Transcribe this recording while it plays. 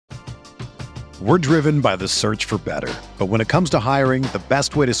We're driven by the search for better. But when it comes to hiring, the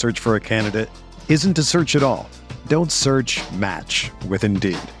best way to search for a candidate isn't to search at all. Don't search, match with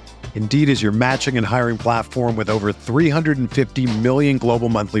Indeed. Indeed is your matching and hiring platform with over 350 million global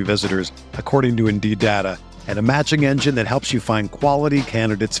monthly visitors, according to Indeed data, and a matching engine that helps you find quality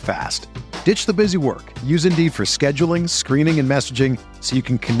candidates fast. Ditch the busy work. Use Indeed for scheduling, screening, and messaging so you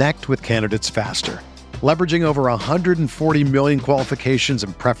can connect with candidates faster. Leveraging over 140 million qualifications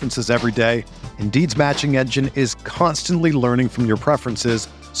and preferences every day, Indeed's matching engine is constantly learning from your preferences,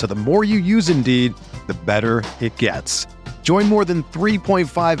 so the more you use Indeed, the better it gets. Join more than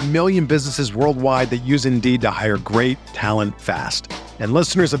 3.5 million businesses worldwide that use Indeed to hire great talent fast. And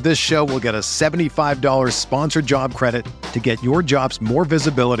listeners of this show will get a $75 sponsored job credit to get your jobs more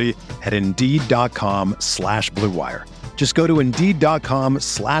visibility at Indeed.com/Blue Wire. Just go to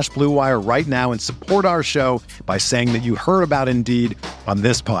Indeed.com/Blue Wire right now and support our show by saying that you heard about Indeed on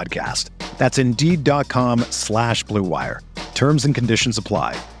this podcast. That's Indeed.com/Blue Wire. Terms and conditions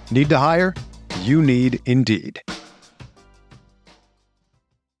apply. Need to hire? You need Indeed.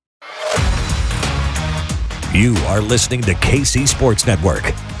 You are listening to KC Sports Network,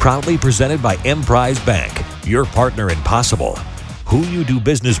 proudly presented by Emprise Bank, your partner in possible. Who you do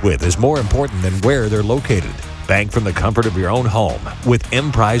business with is more important than where they're located. Bank from the comfort of your own home with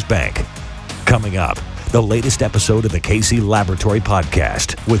Emprise Bank. Coming up, the latest episode of the KC Laboratory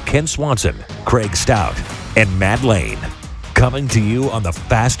Podcast with Ken Swanson, Craig Stout, and Matt Lane. Coming to you on the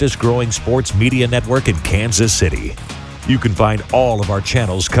fastest growing sports media network in Kansas City. You can find all of our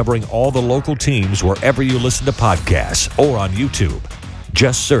channels covering all the local teams wherever you listen to podcasts or on YouTube.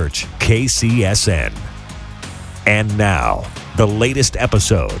 Just search KCSN. And now, the latest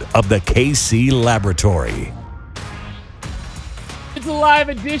episode of the KC Laboratory. It's a live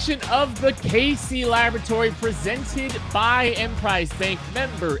edition of the KC Laboratory presented by Emprise Bank,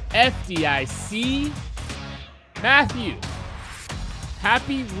 member FDIC. Matthew,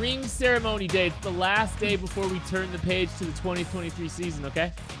 happy ring ceremony day. It's the last day before we turn the page to the 2023 season,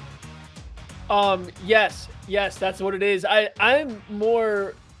 okay? Yes, that's what it is. I'm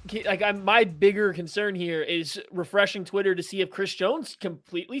more like my bigger concern here is refreshing Twitter to see if Chris Jones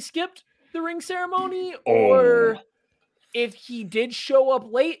completely skipped the ring ceremony or if he did show up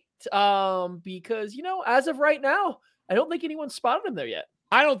late. Because, as of right now, I don't think anyone's spotted him there yet.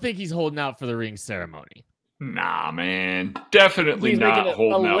 I don't think he's holding out for the ring ceremony. Nah, man. Definitely he's not making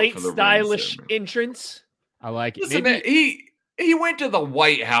holding a out late for the stylish entrance. I like it. Listen, man, he went to the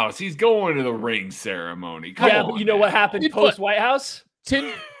White House. He's going to the ring ceremony. Come on, but you know what happened post White House?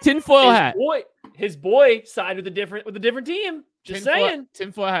 Tinfoil hat. His boy signed with a different team. Just saying.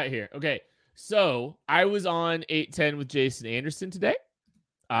 Tinfoil hat here. Okay. So I was on 810 with Jason Anderson today.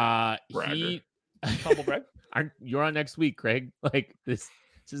 Humble brag. You're on next week, Craig. Like this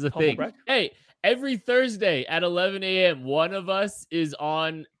is a thing. Brag. Hey, every Thursday at 11 a.m., one of us is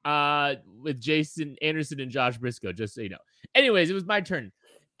on with Jason Anderson and Josh Briscoe, just so you know. Anyways, it was my turn.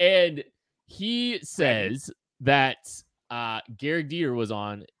 And he says that Garrick Deer was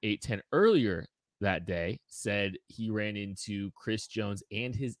on 810 earlier that day, said he ran into Chris Jones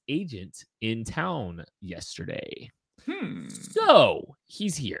and his agent in town yesterday. So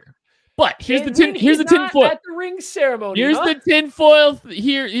he's here. But here's the tinfoil at the ring ceremony. Here's the tinfoil.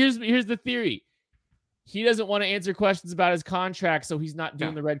 Here's the theory. He doesn't want to answer questions about his contract, so he's not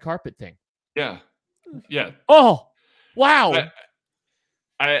doing the red carpet thing. Yeah. Oh, wow.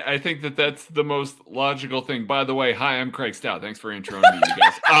 I think that's the most logical thing. By the way, hi, I'm Craig Stout. Thanks for introing me, you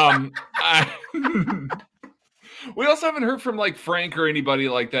guys. We also haven't heard from Frank or anybody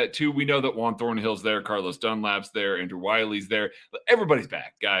like that too. We know that Juan Thornhill's there, Carlos Dunlap's there, Andrew Wiley's there. Everybody's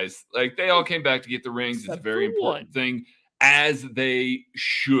back, guys. They all came back to get the rings. It's a very important thing, as they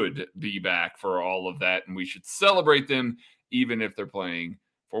should be back for all of that, and we should celebrate them even if they're playing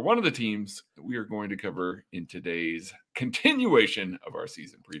for one of the teams that we are going to cover in today's continuation of our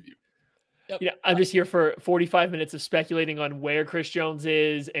season preview. I'm just here for 45 minutes of speculating on where Chris Jones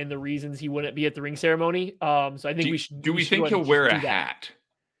is and the reasons he wouldn't be at the ring ceremony. So I think we should. Do we think he'll wear a hat?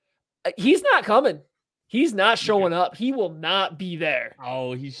 He's not coming. He's not showing up. He will not be there.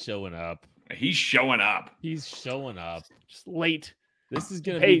 Oh, he's showing up. He's showing up. Just late. This is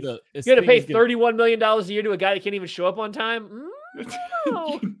going to be you're going to pay $31 million a year to a guy that can't even show up on time?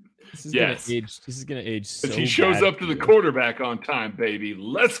 No. This is going to age so he shows up to the quarterback on time, baby.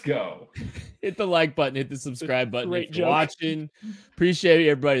 Let's go. Hit the like button, hit the subscribe button if you're watching. Appreciate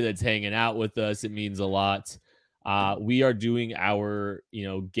everybody that's hanging out with us. It means a lot. We are doing our,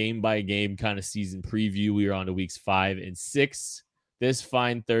 game by game kind of season preview. We are on to weeks 5 and 6. This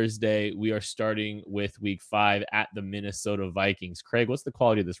fine Thursday, we are starting with week 5 at the Minnesota Vikings. Craig, what's the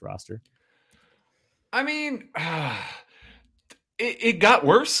quality of this roster? I mean, it got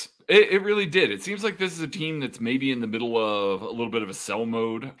worse. It really did. It seems like this is a team that's maybe in the middle of a little bit of a sell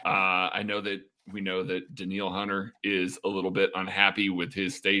mode. We know that Daniil Hunter is a little bit unhappy with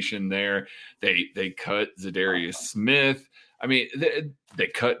his station there. They cut Zadarius Smith. I mean, they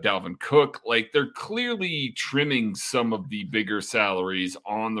cut Dalvin Cook. Like, they're clearly trimming some of the bigger salaries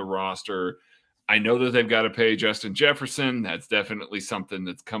on the roster. I know that they've got to pay Justin Jefferson. That's definitely something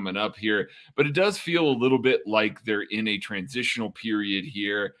that's coming up here. But it does feel a little bit like they're in a transitional period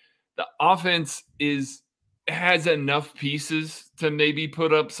here. The offense has enough pieces to maybe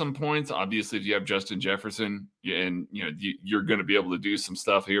put up some points. Obviously, if you have Justin Jefferson, and you're going to be able to do some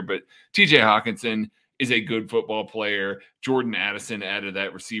stuff here. But TJ Hawkinson is a good football player. Jordan Addison out of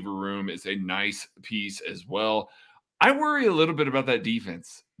that receiver room is a nice piece as well. I worry a little bit about that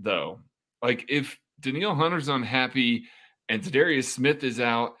defense, though. Like, if Daniil Hunter's unhappy and Zadarius Smith is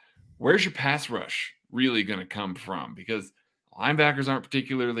out, where's your pass rush really going to come from? Because linebackers aren't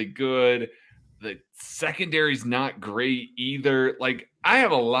particularly good. The secondary's not great either. Like, I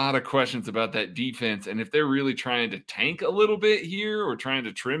have a lot of questions about that defense. And if they're really trying to tank a little bit here or trying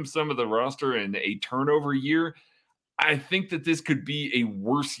to trim some of the roster in a turnover year, I think that this could be a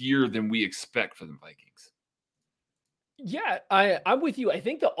worse year than we expect for the Vikings. Yeah, I'm with you. I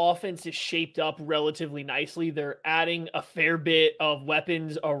think the offense is shaped up relatively nicely. They're adding a fair bit of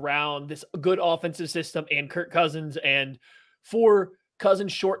weapons around this good offensive system and Kirk Cousins. And for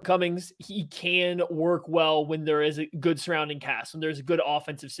Cousins' shortcomings, he can work well when there is a good surrounding cast, when there's a good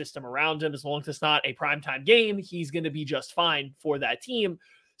offensive system around him. As long as it's not a primetime game, he's going to be just fine for that team.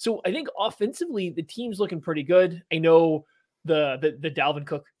 So I think offensively, the team's looking pretty good. I know the Dalvin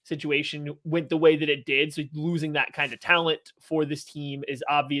Cook situation went the way that it did. So losing that kind of talent for this team is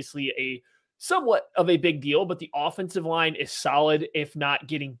obviously a somewhat of a big deal, but the offensive line is solid, if not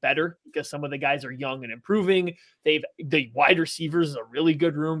getting better, because some of the guys are young and improving. The wide receivers is a really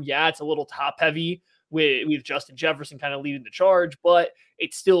good room. Yeah, it's a little top heavy with Justin Jefferson kind of leading the charge, but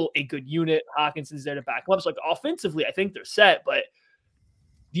it's still a good unit. Hawkinson's there to back them up. So like offensively, I think they're set, but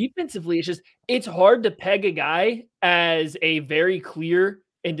defensively, it's hard to peg a guy as a very clear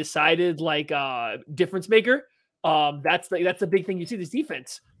and decided difference maker. That's the big thing you see this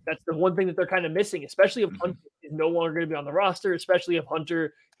defense. That's the one thing that they're kind of missing, especially if Hunter is no longer going to be on the roster, especially if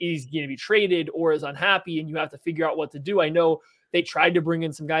Hunter is going to be traded or is unhappy and you have to figure out what to do. I know they tried to bring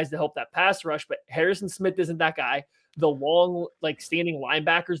in some guys to help that pass rush, but Harrison Smith isn't that guy. The long, standing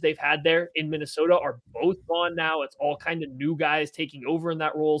linebackers they've had there in Minnesota are both gone now. It's all kind of new guys taking over in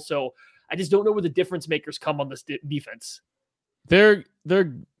that role. So I just don't know where the difference makers come on this defense. They're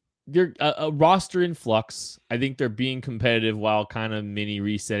a roster in flux. I think they're being competitive while kind of mini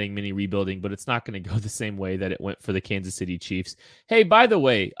resetting, mini rebuilding, but it's not going to go the same way that it went for the Kansas City Chiefs. Hey, by the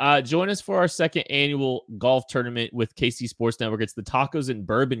way, join us for our second annual golf tournament with KC Sports Network. It's the Tacos and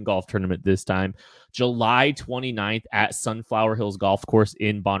Bourbon Golf Tournament this time, July 29th at Sunflower Hills Golf Course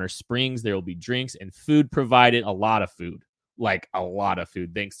in Bonner Springs. There will be drinks and food provided, a lot of food.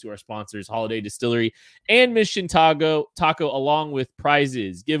 Thanks to our sponsors, Holiday Distillery and Mission Taco, along with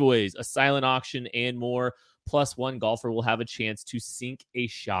prizes, giveaways, a silent auction, and more. Plus, one golfer will have a chance to sink a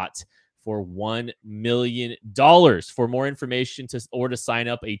shot for $1 million. For more information or to sign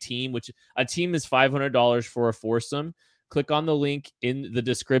up a team, which a team is $500 for a foursome, click on the link in the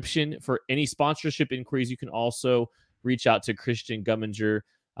description. For any sponsorship inquiries, you can also reach out to Christian Gumminger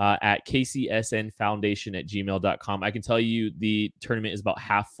at kcsnfoundation@gmail.com. I can tell you the tournament is about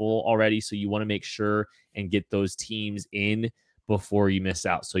half full already, so you want to make sure and get those teams in before you miss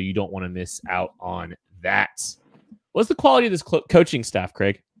out. So you don't want to miss out on that. What's the quality of this coaching staff,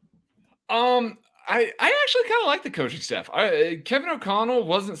 Craig? I actually kind of like the coaching staff. Kevin O'Connell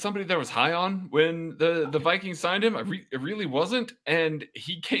wasn't somebody that was high on when the Vikings signed him. I really wasn't. And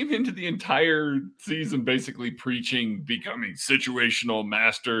he came into the entire season basically preaching becoming situational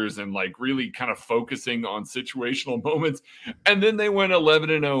masters and really kind of focusing on situational moments. And then they went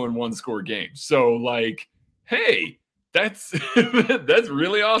 11-0 in one-score games. So hey, that's that's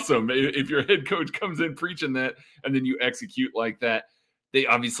really awesome. If your head coach comes in preaching that and then you execute like that. They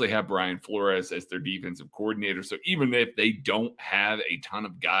obviously have Brian Flores as their defensive coordinator. So even if they don't have a ton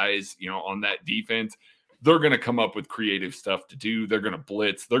of guys, on that defense, they're going to come up with creative stuff to do. They're going to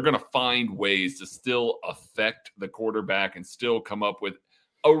blitz. They're going to find ways to still affect the quarterback and still come up with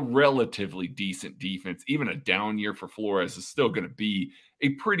a relatively decent defense. Even a down year for Flores is still going to be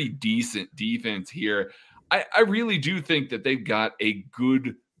a pretty decent defense here. I really do think that they've got a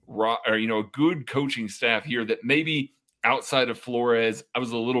good, a good coaching staff here that maybe outside of Flores, I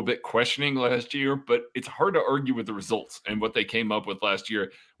was a little bit questioning last year, but it's hard to argue with the results and what they came up with last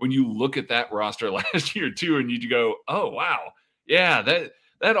year. When you look at that roster last year too, and you go, oh, wow. Yeah,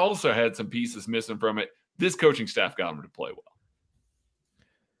 that also had some pieces missing from it. This coaching staff got them to play well.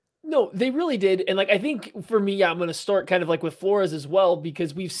 No, they really did. And like, I think for me, I'm going to start kind of like with Flores as well,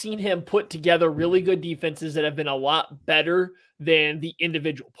 because we've seen him put together really good defenses that have been a lot better than the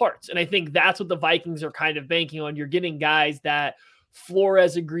individual parts. And I think that's what the Vikings are kind of banking on. You're getting guys that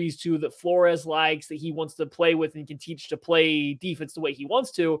Flores agrees to, that Flores likes, that he wants to play with and can teach to play defense the way he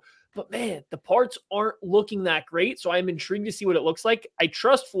wants to. But man, the parts aren't looking that great. So I'm intrigued to see what it looks like. I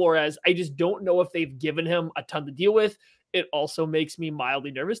trust Flores. I just don't know if they've given him a ton to deal with. It also makes me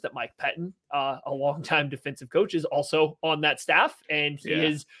mildly nervous that Mike Pettin, a longtime defensive coach, is also on that staff, and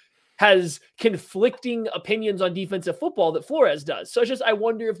he has conflicting opinions on defensive football that Flores does. So it's just, I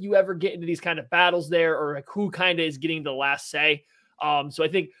wonder if you ever get into these kind of battles there, or like who kind of is getting the last say. So I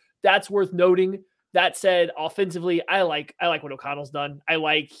think that's worth noting. That said, offensively, I like what O'Connell's done.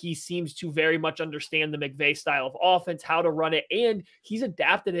 He seems to very much understand the McVay style of offense, how to run it, and he's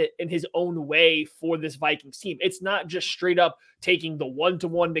adapted it in his own way for this Vikings team. It's not just straight up taking the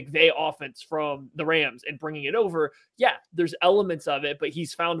one-to-one McVay offense from the Rams and bringing it over. Yeah, there's elements of it, but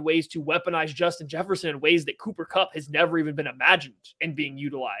he's found ways to weaponize Justin Jefferson in ways that Cooper Kupp has never even been imagined in being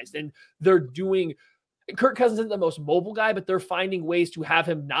utilized. And they're doing Kirk Cousins isn't the most mobile guy, but they're finding ways to have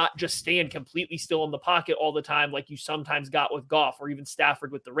him not just stand completely still in the pocket all the time, like you sometimes got with Goff or even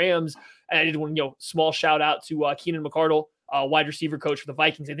Stafford with the Rams. And I did one, small shout out to Keenan McCardle, wide receiver coach for the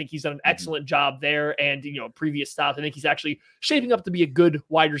Vikings. I think he's done an excellent job there. And, previous stops, I think he's actually shaping up to be a good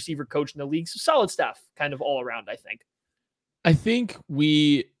wide receiver coach in the league. So solid staff kind of all around, I think. I think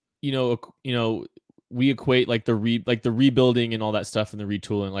we equate like the rebuilding and all that stuff and the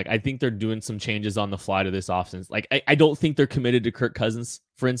retooling. Like, I think they're doing some changes on the fly to this offense. Like, I don't think they're committed to Kirk Cousins,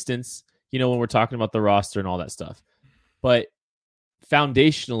 for instance, when we're talking about the roster and all that stuff. But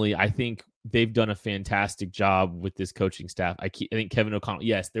foundationally, I think they've done a fantastic job with this coaching staff. I think Kevin O'Connell,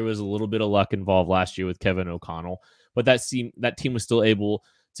 yes, there was a little bit of luck involved last year with Kevin O'Connell, but that team was still able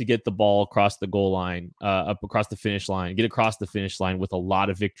to get the ball across the goal line, up across the finish line, get across the finish line with a lot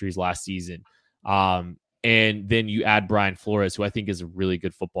of victories last season. And then you add Brian Flores, who I think is a really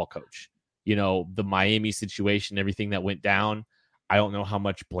good football coach. The Miami situation, everything that went down, I don't know how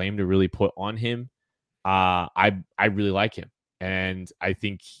much blame to really put on him. I really like him, and I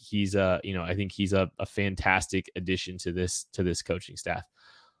think he's a fantastic addition to this coaching staff.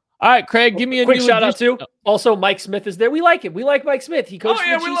 All right, Craig, give me a quick new shout out too. Also, Mike Smith is there. We like him. We like Mike Smith. He coached.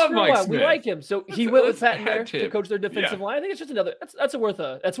 We love Mike Smith. We like him. So he went with Patton there to coach their defensive line. I think it's just another. That's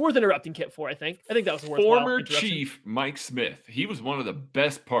worth interrupting Kit for. I think that was a worthwhile former Chief Mike Smith. He was one of the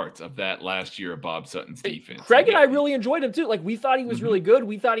best parts of that last year of Bob Sutton's defense. Craig and I really enjoyed him too. Like, we thought he was really good.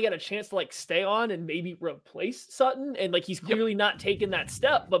 We thought he had a chance to stay on and maybe replace Sutton. And he's clearly not taking that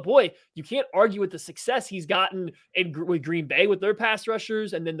step. But boy, you can't argue with the success he's gotten with Green Bay with their pass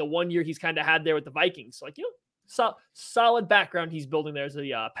rushers, and then the 1 year he's kind of had there with the Vikings. Solid background he's building there as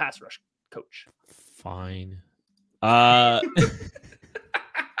a pass rush coach. Fine.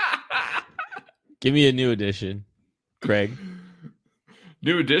 Give me a new edition, Craig.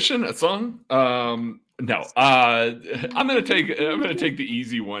 New edition, a song? No. I'm gonna take the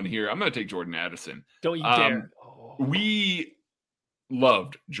easy one here. I'm gonna take Jordan Addison. Don't you dare. We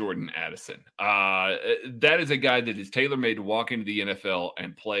loved Jordan Addison. That is a guy that is tailor-made to walk into the NFL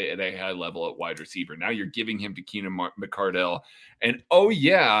and play at a high level at wide receiver. Now you're giving him to Keenan McCardell. And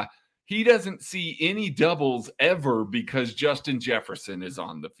he doesn't see any doubles ever because Justin Jefferson is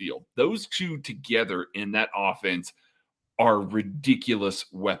on the field. Those two together in that offense are ridiculous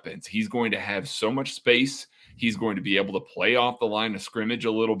weapons. He's going to have so much space. He's going to be able to play off the line of scrimmage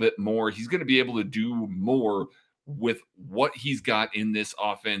a little bit more. He's going to be able to do more with what he's got in this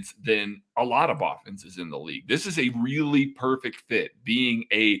offense than a lot of offenses in the league. This is a really perfect fit, being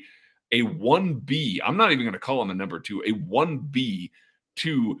a 1B. I'm not even going to call him a number 2, a 1B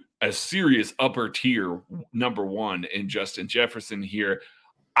to a serious upper tier number 1 in Justin Jefferson here.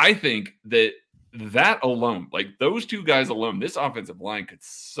 I think that alone, like those two guys alone, this offensive line could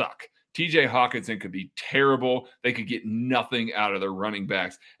suck. TJ Hawkinson could be terrible. They could get nothing out of their running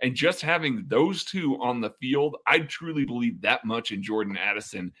backs. And just having those two on the field, I truly believe that much in Jordan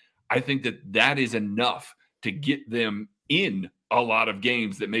Addison. I think that is enough to get them in a lot of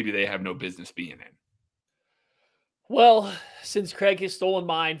games that maybe they have no business being in. Well, since Craig has stolen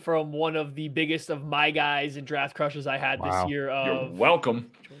mine from one of the biggest of my guys and draft crushes I had this year. You're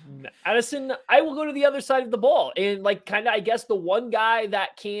welcome. Jordan Addison, I will go to the other side of the ball. And I guess the one guy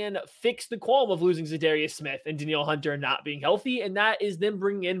that can fix the qualm of losing Zadarius Smith and Danielle Hunter not being healthy, and that is them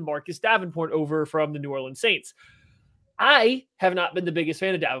bringing in Marcus Davenport over from the New Orleans Saints. I have not been the biggest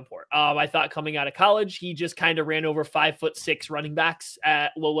fan of Davenport. I thought coming out of college, he just kind of ran over 5'6" running backs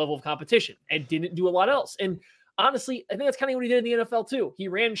at low level of competition and didn't do a lot else. And honestly, I think that's kind of what he did in the NFL too. He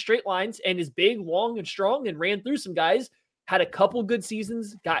ran straight lines and is big, long, and strong and ran through some guys, had a couple good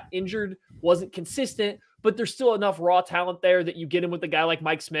seasons, got injured, wasn't consistent, but there's still enough raw talent there that you get him with a guy like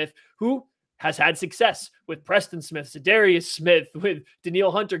Mike Smith, who has had success with Preston Smith, Zadarius Smith, with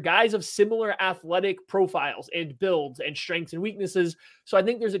Danielle Hunter, guys of similar athletic profiles and builds and strengths and weaknesses. So I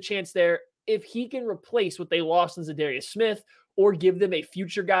think there's a chance there if he can replace what they lost in Zadarius Smith or give them a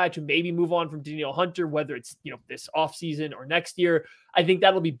future guy to maybe move on from Danielle Hunter, whether it's, this offseason or next year. I think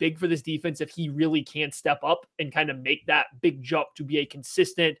that'll be big for this defense if he really can step up and kind of make that big jump to be a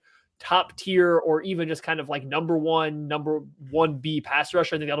consistent top tier or even just kind of like number 1B pass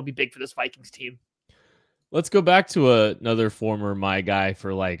rusher. I think that'll be big for this Vikings team. Let's go back to another former my guy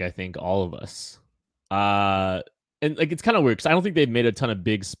for I think all of us. And it's kind of weird because I don't think they've made a ton of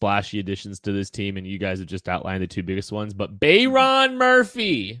big splashy additions to this team, and you guys have just outlined the two biggest ones. But Bayron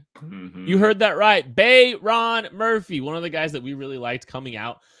Murphy, You heard that right. Bayron Murphy, one of the guys that we really liked coming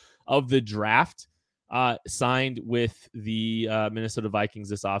out of the draft, signed with the Minnesota Vikings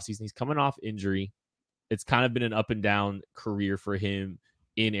this offseason. He's coming off injury. It's kind of been an up and down career for him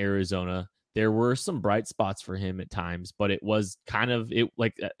in Arizona. There were some bright spots for him at times, but it was kind of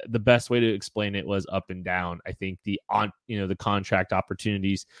the best way to explain it was up and down. I think the contract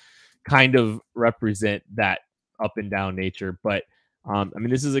opportunities kind of represent that up and down nature. But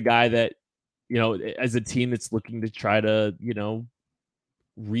this is a guy that, as a team that's looking to try to,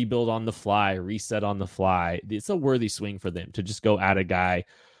 rebuild on the fly, reset on the fly, it's a worthy swing for them to just go at a guy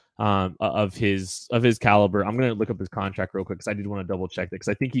of his caliber. I'm going to look up his contract real quick because I did want to double check that because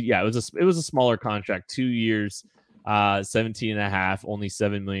I think it was a smaller contract, 2 years, 17 and a half, only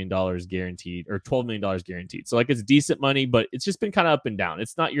 $7 million guaranteed or $12 million guaranteed. So it's decent money, but it's just been kind of up and down.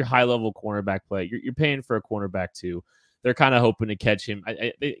 It's not your high level cornerback play. You're paying for a cornerback too. They're kind of hoping to catch him.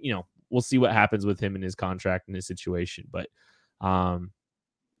 We'll see what happens with him in his contract and his situation, but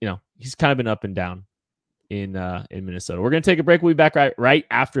he's kind of been up and down in Minnesota. We're going to take a break. We'll be back right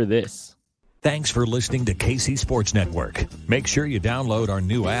after this. Thanks for listening to KC Sports Network. Make sure you download our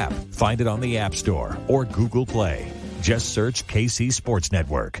new app. Find it on the App Store or Google Play. Just search KC Sports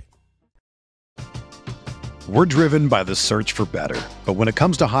Network. We're driven by the search for better. But when it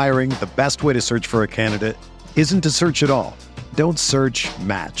comes to hiring, the best way to search for a candidate isn't to search at all. Don't search,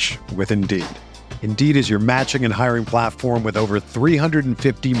 match with Indeed. Indeed is your matching and hiring platform with over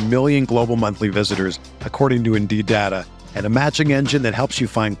 350 million global monthly visitors, according to Indeed data, and a matching engine that helps you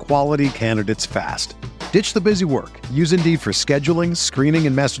find quality candidates fast. Ditch the busy work. Use Indeed for scheduling, screening,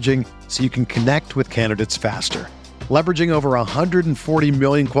 and messaging so you can connect with candidates faster. Leveraging over 140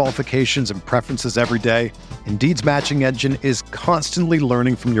 million qualifications and preferences every day, Indeed's matching engine is constantly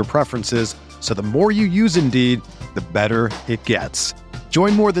learning from your preferences, so the more you use Indeed, the better it gets.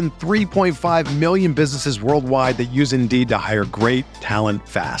 Join more than 3.5 million businesses worldwide that use Indeed to hire great talent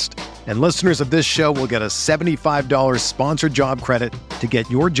fast. And listeners of this show will get a $75 sponsored job credit to get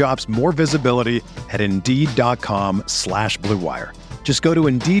your jobs more visibility at Indeed.com/Blue Wire. Just go to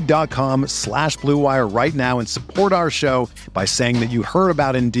Indeed.com/Blue Wire right now and support our show by saying that you heard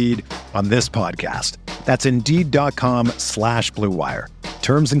about Indeed on this podcast. That's Indeed.com/Blue Wire.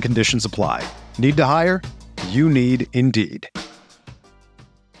 Terms and conditions apply. Need to hire? You need Indeed.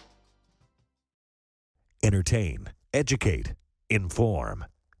 Entertain, educate, inform.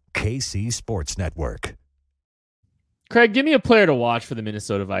 KC Sports Network. Craig, give me a player to watch for the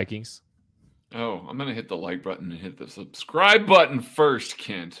Minnesota Vikings. Oh, I'm going to hit the like button and hit the subscribe button first,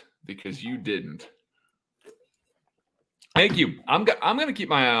 Kent, because you didn't. Thank you. I'm going to keep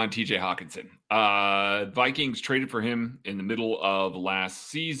my eye on TJ Hawkinson. Vikings traded for him in the middle of last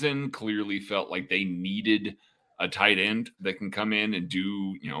season. Clearly felt like they needed a tight end that can come in and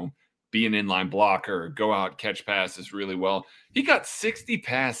do, be an inline blocker, go out, catch passes really well. He got 60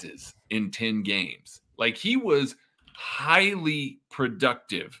 passes in 10 games. He was highly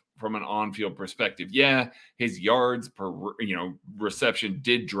productive from an on-field perspective. Yeah, his yards per, reception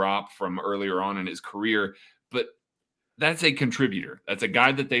did drop from earlier on in his career, but that's a contributor. That's a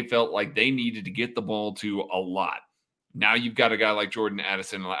guy that they felt like they needed to get the ball to a lot. Now you've got a guy like Jordan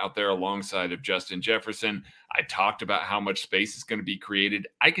Addison out there alongside of Justin Jefferson. I talked about how much space is going to be created.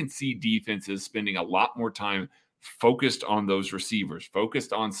 I can see defenses spending a lot more time focused on those receivers,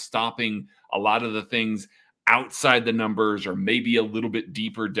 focused on stopping a lot of the things outside the numbers or maybe a little bit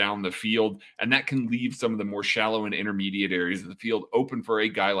deeper down the field. And that can leave some of the more shallow and intermediate areas of the field open for a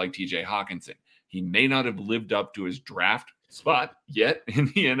guy like TJ Hawkinson. He may not have lived up to his draft spot yet in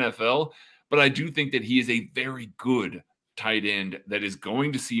the NFL, but I do think that he is a very good tight end that is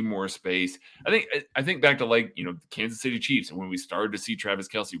going to see more space. I think back to the Kansas City Chiefs, and when we started to see Travis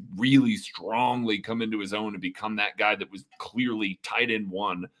Kelce really strongly come into his own and become that guy that was clearly tight end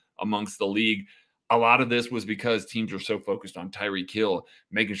one amongst the league. A lot of this was because teams were so focused on Tyreek Hill,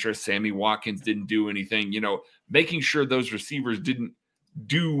 making sure Sammy Watkins didn't do anything, making sure those receivers didn't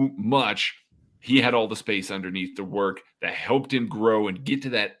do much. He had all the space underneath the work that helped him grow and get to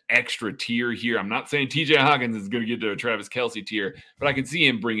that extra tier here. I'm not saying TJ Hawkins is going to get to a Travis Kelce tier, but I can see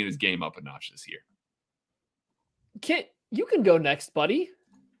him bringing his game up a notch this year. Kit, you can go next, buddy.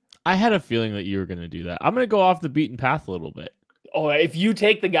 I had a feeling that you were going to do that. I'm going to go off the beaten path a little bit. Oh, if you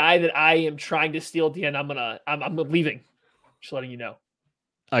take the guy that I am trying to steal at the end, I'm leaving. Just letting you know.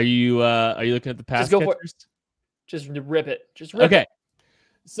 Are you looking at the pass Just go catchers? for it. Just rip it. Just rip it.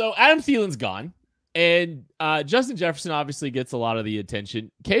 So Adam Thielen's gone, and Justin Jefferson obviously gets a lot of the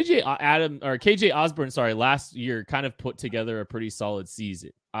attention. KJ Osborne, last year kind of put together a pretty solid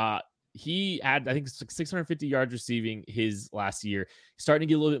season. He had, I think, 650 yards receiving his last year. Starting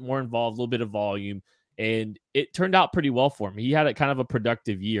to get a little bit more involved, a little bit of volume, and it turned out pretty well for him. He had a kind of a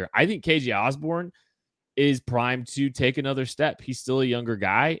productive year. I think KJ Osborne is primed to take another step. He's still a younger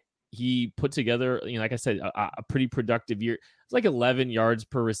guy. He put together, like I said, a pretty productive year. It's like 11 yards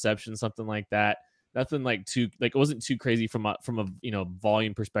per reception, something like that. Nothing it wasn't too crazy from a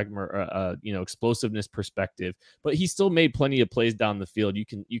volume perspective or explosiveness perspective, but he still made plenty of plays down the field. You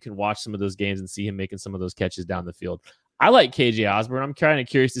can watch some of those games and see him making some of those catches down the field. I like KJ Osborne. I'm kind of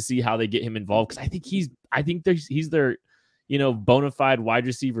curious to see how they get him involved because I think he's their bona fide wide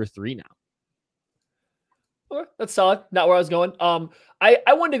receiver 3 now. That's solid. Not where I was going. I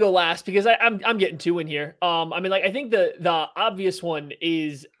wanted to go last because I'm getting 2 in here. I think the obvious one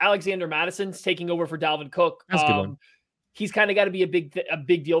is Alexander Madison's taking over for Dalvin Cook. That's a good one. He's kind of got to be a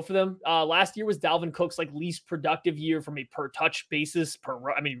big deal for them. Last year was Dalvin Cook's least productive year from a per touch basis,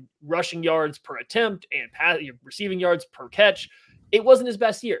 rushing yards per attempt and receiving yards per catch. It wasn't his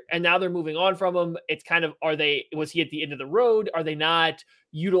best year, and now they're moving on from him. It's kind of, was he at the end of the road? Are they not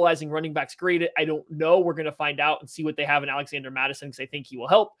utilizing running backs great? I don't know. We're going to find out and see what they have in Alexander Madison because I think he will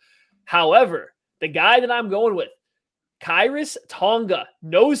help. However, the guy that I'm going with, Khyiris Tonga,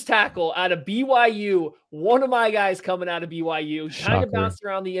 nose tackle out of BYU, one of my guys coming out of BYU, kind of bounced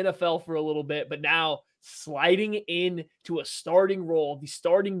around the NFL for a little bit, but now sliding into a starting role, the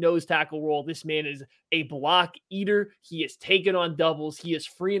starting nose tackle role. This man is a block eater. He is taking on doubles. He is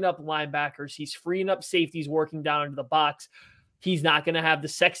freeing up linebackers. He's freeing up safeties working down into the box. He's not going to have the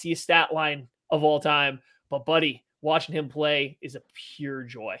sexiest stat line of all time, but buddy, watching him play is a pure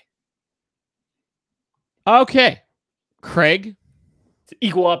joy. Okay. Craig. It's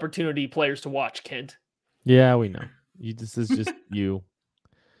equal opportunity players to watch, Kent. Yeah, we know. This is just you.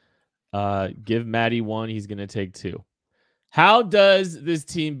 Give Maddie 1. He's going to take 2. How does this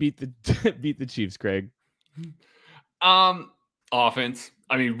team beat the Chiefs, Craig? Offense.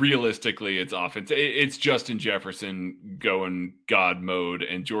 I mean, realistically, it's offense. It's Justin Jefferson going God mode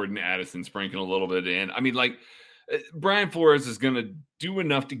and Jordan Addison sprinkling a little bit in. I mean, Brian Flores is going to do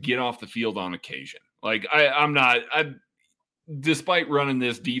enough to get off the field on occasion. Despite running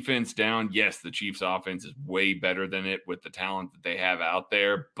this defense down, yes, the Chiefs offense is way better than it with the talent that they have out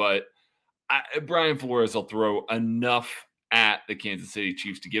there, but Brian Flores will throw enough at the Kansas City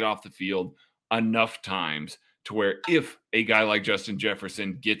Chiefs to get off the field enough times to where if a guy like Justin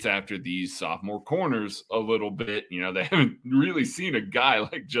Jefferson gets after these sophomore corners a little bit, they haven't really seen a guy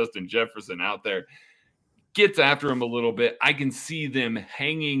like Justin Jefferson out there, gets after him a little bit, I can see them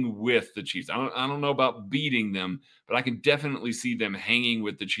hanging with the Chiefs. I don't know about beating them, but I can definitely see them hanging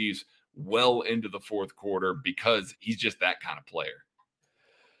with the Chiefs well into the fourth quarter because he's just that kind of player.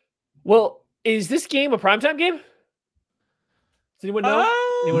 Well, is this game a primetime game? Does anyone know?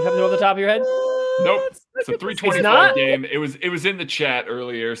 Anyone have to know off the top of your head? Nope. It's a 3:25 game. It was in the chat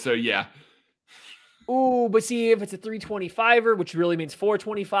earlier, so yeah. Ooh, but see, if it's a 325er, which really means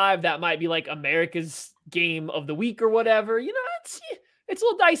 425, that might be America's game of the week or whatever. It's a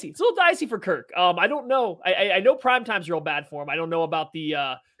little dicey. It's a little dicey for Kirk. I don't know. I know primetime's real bad for him. I don't know about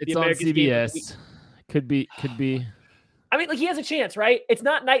the it's America's on CBS. Could be. I mean, he has a chance, right? It's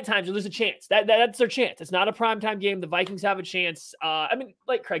not nighttime, so there's a chance. That's their chance. It's not a primetime game. The Vikings have a chance.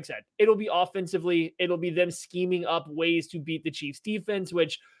 Like Craig said, it'll be offensively. It'll be them scheming up ways to beat the Chiefs defense,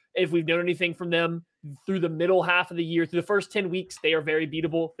 which if we've known anything from them through the middle half of the year, through the first 10 weeks, they are very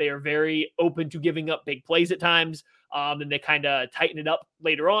beatable. They are very open to giving up big plays at times. And they kind of tighten it up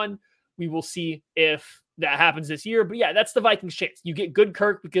later on. We will see if that happens this year. But yeah, that's the Vikings' chance. You get good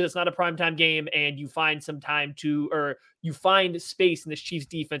Kirk because it's not a primetime game, and you find some time you find space in this Chiefs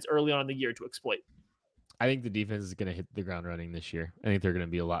defense early on in the year to exploit. I think the defense is going to hit the ground running this year. I think they're going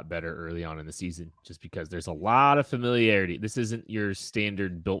to be a lot better early on in the season just because there's a lot of familiarity. This isn't your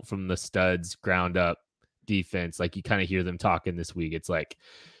standard built from the studs, ground up defense. Like you kind of hear them talking this week. It's like,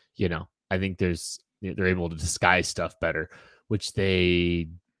 I think they're able to disguise stuff better, which they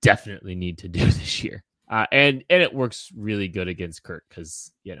definitely need to do this year. And it works really good against Kirk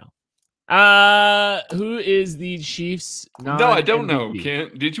because, who is the Chiefs? No, I don't know.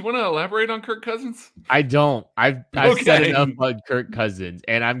 Did you want to elaborate on Kirk Cousins? I don't. I've said enough on Kirk Cousins,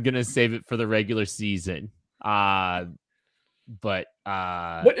 and I'm gonna save it for the regular season. But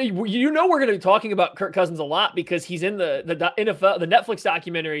we're going to be talking about Kirk Cousins a lot because he's in the NFL, the Netflix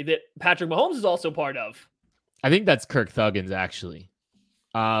documentary that Patrick Mahomes is also part of. I think that's Kirk Thuggins, actually.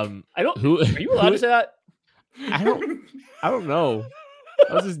 Are you allowed to say that? I don't know.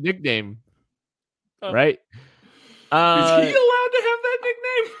 That was his nickname, right? Is he allowed to have that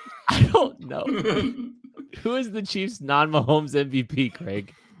nickname? I don't know. Who is the Chiefs' non-Mahomes MVP,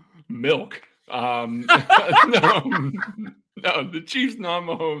 Craig? Milk. No, the Chiefs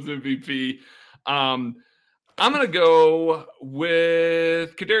non-Mahomes MVP. I'm gonna go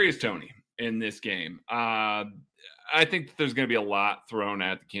with Kadarius Toney in this game. I think that there's going to be a lot thrown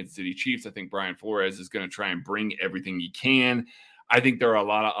at the Kansas City Chiefs. I think Brian Flores is going to try and bring everything he can. I think there are a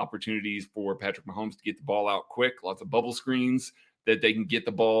lot of opportunities for Patrick Mahomes to get the ball out quick, lots of bubble screens that they can get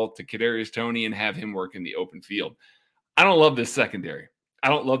the ball to Kadarius Toney and have him work in the open field. I don't love this secondary. I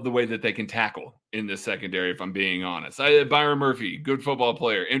don't love the way that they can tackle in this secondary, if I'm being honest. Byron Murphy, good football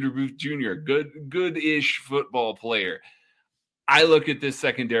player. Andrew Booth Jr., good-ish football player. I look at this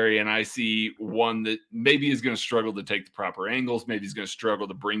secondary and I see one that maybe is going to struggle to take the proper angles. Maybe he's going to struggle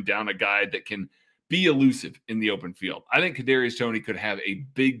to bring down a guy that can be elusive in the open field. I think Kadarius Toney could have a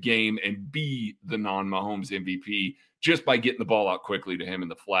big game and be the non-Mahomes MVP just by getting the ball out quickly to him in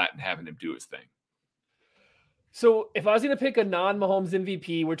the flat and having him do his thing. So if I was going to pick a non-Mahomes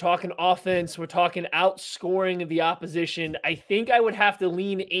MVP, we're talking offense, we're talking outscoring the opposition. I think I would have to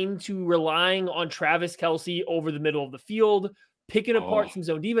lean into relying on Travis Kelce over the middle of the field, picking apart some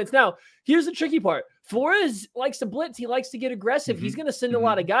zone defense. Now, here's the tricky part. Flores likes to blitz. He likes to get aggressive. He's going to send a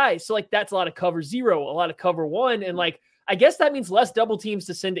lot of guys. So, that's a lot of cover 0, a lot of cover 1. And, I guess that means less double teams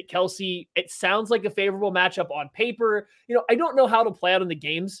to send at Kelce. It sounds like a favorable matchup on paper. I don't know how to play out in the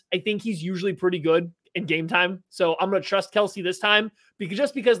games. I think he's usually pretty good in game time. So, I'm going to trust Kelce this time because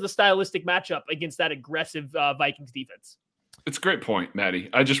of the stylistic matchup against that aggressive Vikings defense. It's a great point,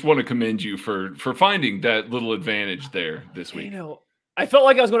 Maddie. I just want to commend you for finding that little advantage there this week. I felt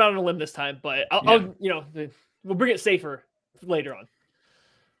like I was going out on a limb this time, but I'll we'll bring it safer later on.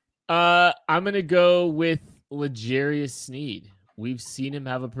 I'm going to go with L'Jarius Sneed. We've seen him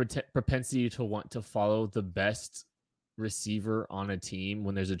have a propensity to want to follow the best receiver on a team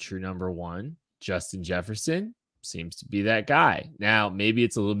when there's a true number 1. Justin Jefferson seems to be that guy. Now, maybe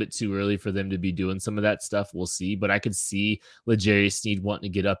it's a little bit too early for them to be doing some of that stuff. We'll see. But I could see L'Jarius Sneed wanting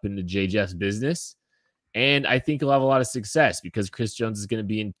to get up into J. Jeff's business. And I think he'll have a lot of success because Chris Jones is going to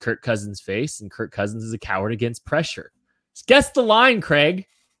be in Kirk Cousins' face, and Kirk Cousins is a coward against pressure. Guess the line, Craig.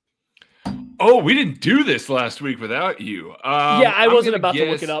 Oh, we didn't do this last week without you. I wasn't about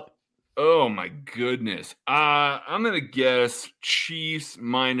to look it up. Oh, my goodness. I'm going to guess Chiefs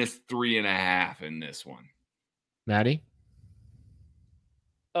minus 3.5 in this one. Maddie?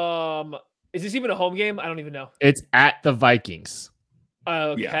 Is this even a home game? I don't even know. It's at the Vikings.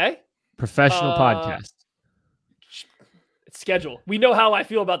 Okay. Yeah. Professional podcast. It's schedule. We know how I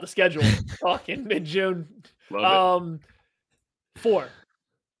feel about the schedule. Talking mid-June. Love it. 4.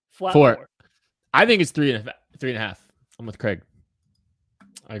 Flat 4. I think it's 3.5. I'm with Craig.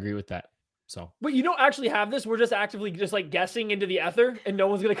 I agree with that. So, but you don't actually have this. We're just actively guessing into the ether, and no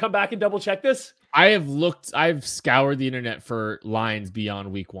one's going to come back and double check this. I've scoured the internet for lines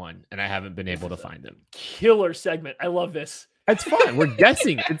beyond week 1, and I haven't been able to find them. Killer segment. I love this. It's fun. We're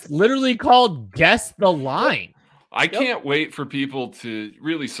guessing. It's literally called Guess the Line. I can't wait for people to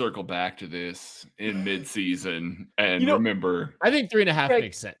really circle back to this in mid-season and remember. I think 3.5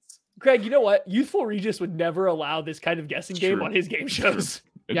 makes sense. Craig, you know what? Youthful Regis would never allow this kind of guessing game on his game shows.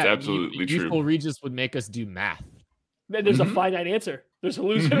 It's absolutely true. Youthful Regis would make us do math. Man, there's a finite answer. There's a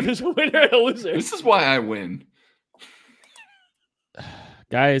loser, there's a winner, and a loser. This is why I win.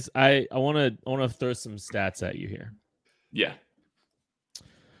 Guys, I want to throw some stats at you here. Yeah.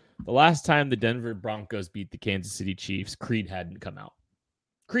 The last time the Denver Broncos beat the Kansas City Chiefs, Creed hadn't come out.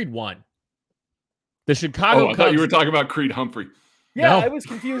 Creed won. The Chicago Cubs. Thought you were talking about Creed Humphrey. Yeah, No. I was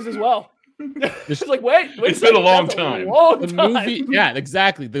confused as well. It's like, wait. It's been a long time. Movie, yeah,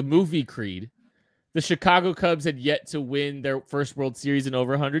 exactly. The movie Creed. The Chicago Cubs had yet to win their first World Series in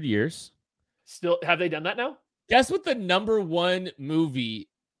over 100 years. Still, have they done that now? Guess what the number one movie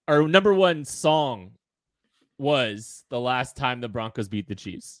or number one song was the last time the Broncos beat the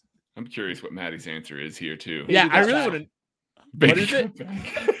Chiefs? I'm curious what Maddie's answer is here too. Yeah, I really want to. What is it?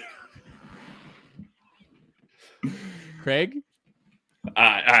 Craig?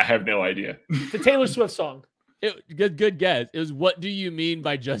 I have no idea. The Taylor Swift song. Good guess. It was "What Do You Mean"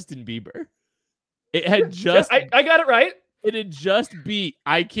 by Justin Bieber. It had just. I got it right. It had just beat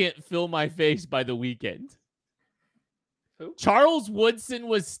 "I Can't Feel My Face" by The Weeknd. Who? Charles Woodson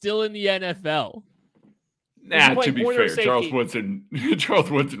was still in the NFL. Nah, to be fair, Charles Woodson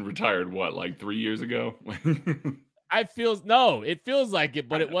retired like 3 years ago. It feels like it,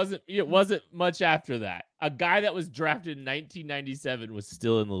 but it wasn't much after that. A guy that was drafted in 1997 was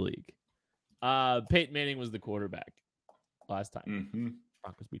still in the league. Peyton Manning was the quarterback last time. Mm-hmm.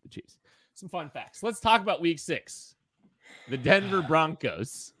 Broncos beat the Chiefs. Some fun facts. Let's talk about week 6. The Denver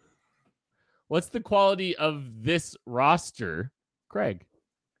Broncos. What's the quality of this roster, Craig?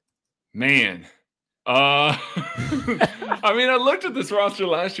 Man. I mean, I looked at this roster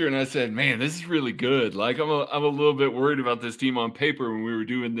last year and I said, man, this is really good. Like, I'm a little bit worried about this team on paper when we were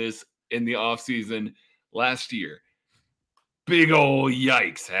doing this in the offseason last year. Big ol'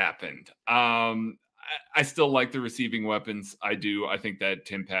 yikes happened. I still like the receiving weapons. I do. I think that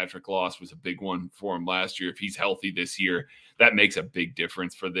Tim Patrick loss was a big one for him last year. If he's healthy this year, that makes a big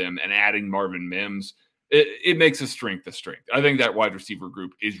difference for them. And adding Marvin Mims, it makes a strength a strength. I think that wide receiver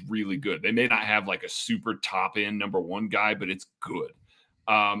group is really good. They may not have like a super top end number one guy, but it's good.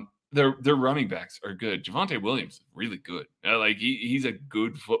 Their running backs are good. Javonte Williams is really good. Like he's a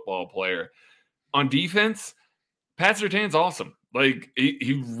good football player. On defense, Pat Surtain's awesome. Like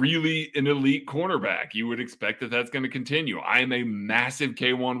he really an elite cornerback. You would expect that that's going to continue. I am a massive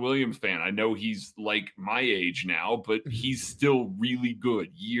K1 Williams fan. I know he's like my age now, but he's still really good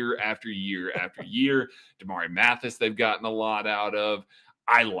year after year after year. Damari Mathis, they've gotten a lot out of.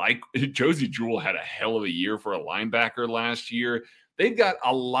 I like Josie Jewell had a hell of a year for a linebacker last year. They've got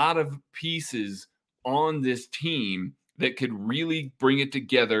a lot of pieces on this team that could really bring it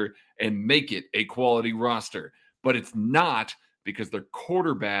together and make it a quality roster. But it's not, because their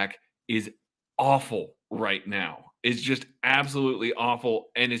quarterback is awful right now. It's just absolutely awful,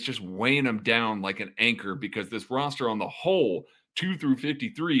 and it's just weighing them down like an anchor, because this roster on the whole, 2 through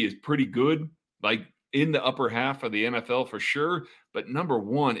 53, is pretty good, like in the upper half of the NFL for sure, but number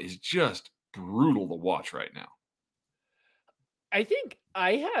 1 is just brutal to watch right now. I think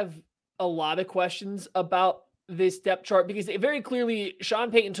I have a lot of questions about this depth chart, because very clearly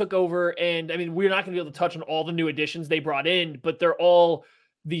Sean Payton took over, and I mean, we're not going to be able to touch on all the new additions they brought in, but they're all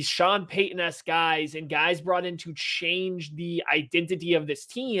these Sean Payton-esque guys and guys brought in to change the identity of this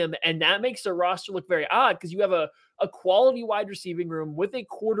team. And that makes the roster look very odd, because you have a quality wide receiving room with a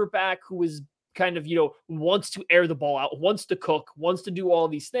quarterback who is kind of, wants to air the ball out, wants to cook, wants to do all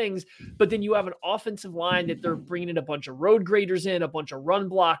these things. But then you have an offensive line that they're bringing in a bunch of road graders in, a bunch of run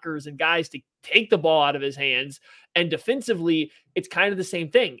blockers and guys to take the ball out of his hands. And defensively, it's kind of the same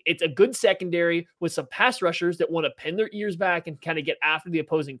thing. It's a good secondary with some pass rushers that want to pin their ears back and kind of get after the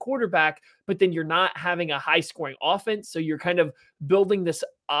opposing quarterback, but then you're not having a high scoring offense. So you're kind of building this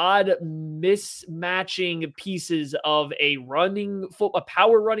odd mismatching pieces of a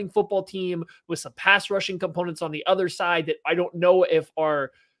power running football team with some pass rushing components on the other side that I don't know if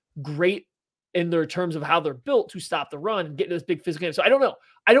are great in their terms of how they're built to stop the run and get into this big physical game. So I don't know.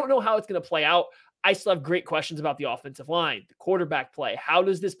 I don't know how it's going to play out. I still have great questions about the offensive line, the quarterback play. How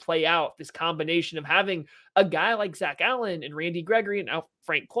does this play out? This combination of having a guy like Zach Allen and Randy Gregory and now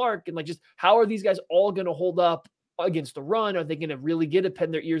Frank Clark, and like, just how are these guys all going to hold up against the run? Are they going to really get to pin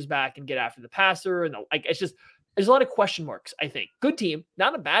their ears back and get after the passer? And like, it's just, there's a lot of question marks, I think. Good team,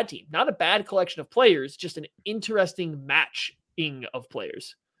 not a bad team, not a bad collection of players, just an interesting matching of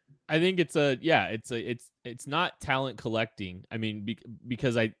players. I think it's not talent collecting. I mean,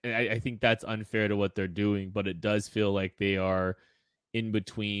 because I think that's unfair to what they're doing, but it does feel like they are in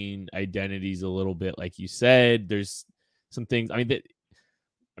between identities a little bit. Like you said, there's some things. I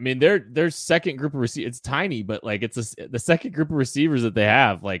mean, their second group of receivers, it's tiny, but like the second group of receivers that they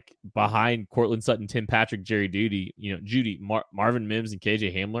have, like behind Cortland Sutton, Tim Patrick, Jerry Jeudy, Marvin Mims, and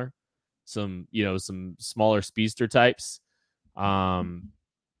KJ Hamler, some smaller speedster types.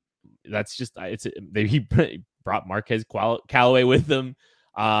 That's just he brought Marquez Callaway with them.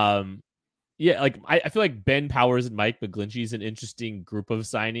 Yeah, like I feel like Ben Powers and Mike McGlinchey is an interesting group of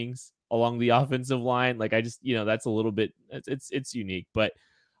signings along the offensive line. Like I just, that's a little bit, it's unique, but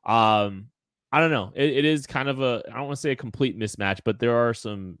I don't know. It is kind of I don't want to say a complete mismatch, but there are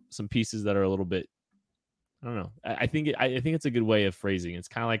some pieces that are a little bit, I don't know. I think it's a good way of phrasing. It's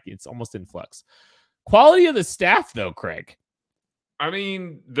kind of like it's almost in flux. Quality of the staff, though, Craig. I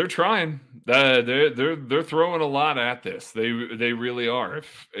mean, they're trying. They're throwing a lot at this. They really are.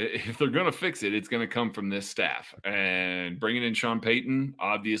 If they're going to fix it, it's going to come from this staff. And bringing in Sean Payton,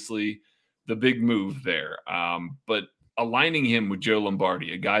 obviously, the big move there. But aligning him with Joe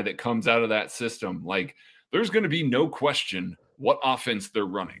Lombardi, a guy that comes out of that system, like there's going to be no question what offense they're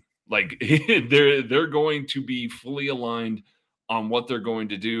running. Like they're going to be fully aligned on what they're going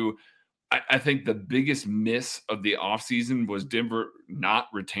to do. I think the biggest miss of the offseason was Denver not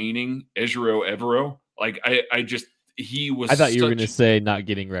retaining Ejiro Evero. Like he was. I thought you were going to say not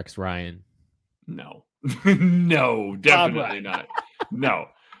getting Rex Ryan. No, no, definitely not. No,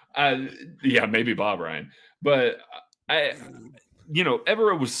 yeah, maybe Bob Ryan, but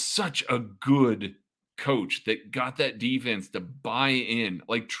Evero was such a good coach that got that defense to buy in,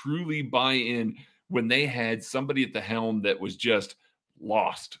 like truly buy in when they had somebody at the helm that was just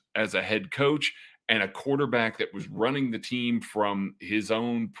lost as a head coach and a quarterback that was running the team from his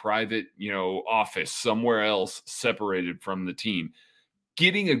own private, office somewhere else separated from the team.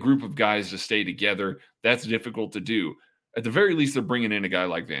 Getting a group of guys to stay together, that's difficult to do. At the very least, they're bringing in a guy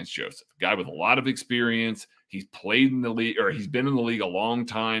like Vance Joseph, a guy with a lot of experience. He's played in the league, or he's been in the league a long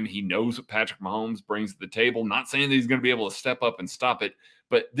time. He knows what Patrick Mahomes brings to the table. Not saying that he's going to be able to step up and stop it,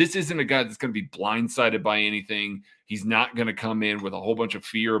 but this isn't a guy that's going to be blindsided by anything. He's not going to come in with a whole bunch of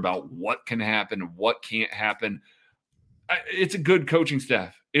fear about what can happen and what can't happen. It's a good coaching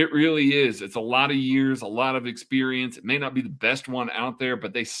staff. It really is. It's a lot of years, a lot of experience. It may not be the best one out there,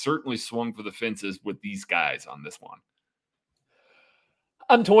 but they certainly swung for the fences with these guys on this one.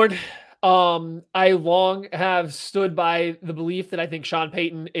 I'm torn. I long have stood by the belief that I think Sean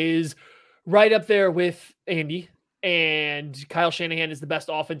Payton is right up there with Andy, and Kyle Shanahan is the best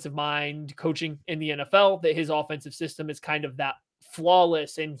offensive mind coaching in the NFL, that his offensive system is kind of that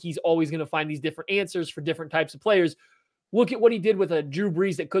flawless, and he's always going to find these different answers for different types of players. Look at what he did with a Drew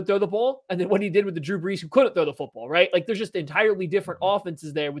Brees that could throw the ball, and then what he did with the Drew Brees who couldn't throw the football, right? Like there's just entirely different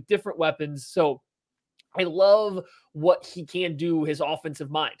offenses there with different weapons. So I love what he can do, his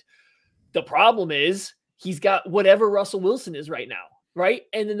offensive mind. The problem is he's got whatever Russell Wilson is right now, right?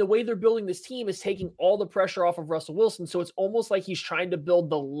 And then the way they're building this team is taking all the pressure off of Russell Wilson. So it's almost like he's trying to build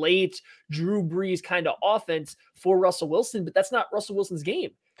the late Drew Brees kind of offense for Russell Wilson, but that's not Russell Wilson's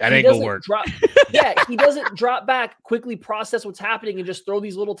game. That ain't gonna work. He doesn't drop back, quickly process what's happening, and just throw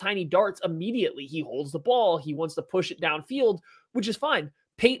these little tiny darts immediately. He holds the ball. He wants to push it downfield, which is fine.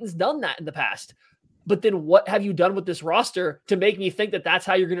 Peyton's done that in the past. But then what have you done with this roster to make me think that that's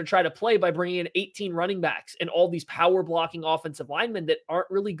how you're going to try to play, by bringing in 18 running backs and all these power blocking offensive linemen that aren't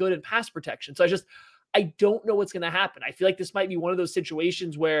really good in pass protection? So I don't know what's going to happen. I feel like this might be one of those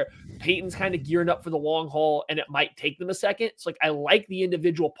situations where Peyton's kind of gearing up for the long haul, and it might take them a second. It's like, I like the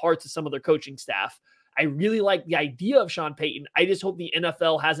individual parts of some of their coaching staff. I really like the idea of Sean Payton. I just hope the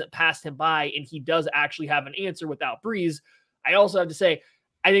NFL hasn't passed him by and he does actually have an answer without Brees. I also have to say,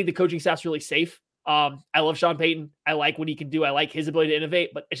 I think the coaching staff's really safe. I love Sean Payton. I like what he can do. I like his ability to innovate,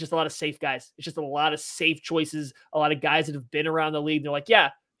 but it's just a lot of safe guys. It's just a lot of safe choices. A lot of guys that have been around the league. They're like,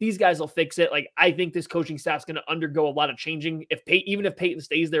 yeah, these guys will fix it. Like, I think this coaching staff's going to undergo a lot of changing even if Payton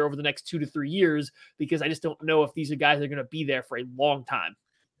stays there over the next 2 to 3 years, because I just don't know if these are guys that are going to be there for a long time.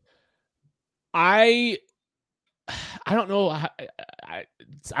 I don't know. I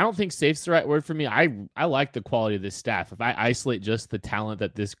don't think safe's the right word for me. I like the quality of this staff. If I isolate just the talent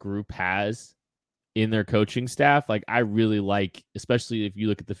that this group has in their coaching staff, like I really like, especially if you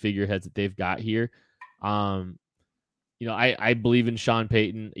look at the figureheads that they've got here. I believe in Sean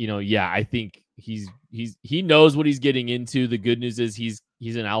Payton. I think he knows what he's getting into. The good news is he's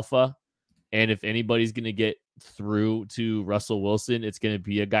an alpha, and if anybody's going to get through to Russell Wilson, it's going to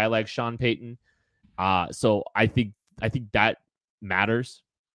be a guy like Sean Payton. So I think that matters.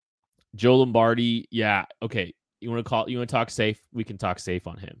 Joe Lombardi, yeah, okay. You want to talk safe? We can talk safe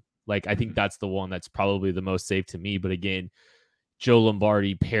on him. Like, I think that's the one that's probably the most safe to me. But again, Joe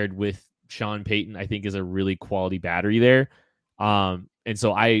Lombardi paired with Sean Payton, I think, is a really quality battery there. And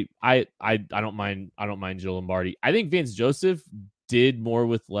so I don't mind Joe Lombardi. I think Vance Joseph did more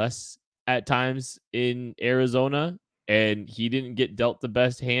with less at times in Arizona, and he didn't get dealt the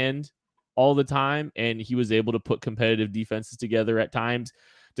best hand all the time, and he was able to put competitive defenses together at times,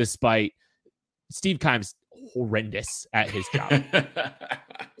 despite Steve Keim's horrendous at his job.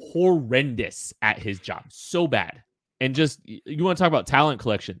 Horrendous at his job. So bad. And just, you want to talk about talent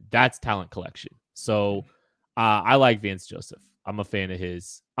collection? That's talent collection. So I like Vance Joseph. I'm a fan of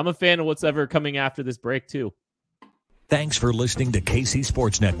his. I'm a fan of what's ever coming after this break, too. Thanks for listening to KC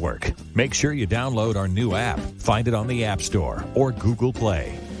Sports Network. Make sure you download our new app. Find it on the App Store or Google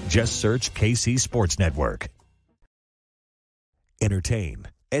Play. Just search KC Sports Network. Entertain,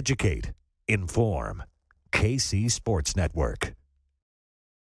 educate, inform. KC Sports Network.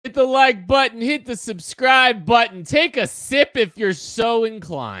 Hit the like button, hit the subscribe button, take a sip if you're so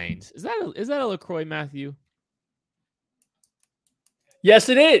inclined. Is that a LaCroix, Matthew? Yes,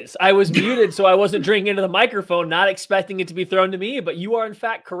 it is. I was muted, so I wasn't drinking into the microphone, not expecting it to be thrown to me, but you are in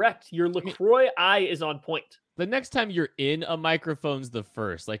fact correct. Your LaCroix eye is on point. The next time you're in a microphone's the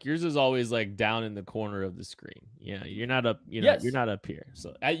first. Like yours is always like down in the corner of the screen. Yeah, you're not up, yes. You're not up here.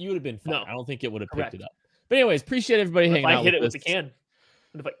 So you would have been fine. No. I don't think it would have picked it up. But anyways, appreciate everybody hanging out. I hit it with us. the can.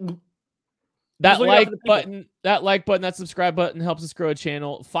 That like button, that subscribe button helps us grow a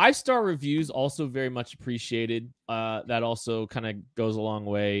channel. 5-star reviews also very much appreciated. That also kind of goes a long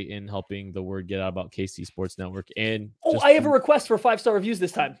way in helping the word get out about KC Sports Network. And I have a request for 5-star reviews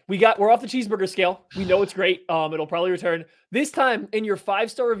this time. We're off the cheeseburger scale. We know it's great. It'll probably return this time. In your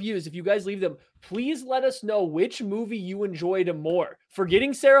 5-star reviews, if you guys leave them, please let us know which movie you enjoyed more: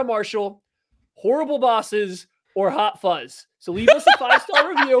 Forgetting Sarah Marshall, Horrible Bosses, or Hot Fuzz. So leave us a 5-star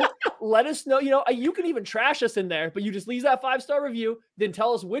review. Let us know. You can even trash us in there, but you just leave that 5-star review. Then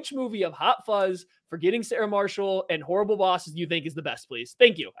tell us which movie of Hot Fuzz, Forgetting Sarah Marshall, and Horrible Bosses you think is the best, please.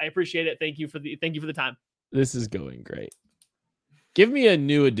 Thank you. I appreciate it. Thank you for the time. This is going great. Give me a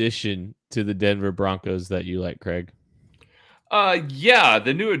new addition to the Denver Broncos that you like, Craig.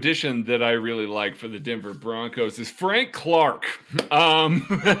 The new addition that I really like for the Denver Broncos is Frank Clark.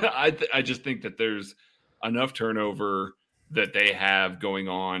 I just think that there's enough turnover that they have going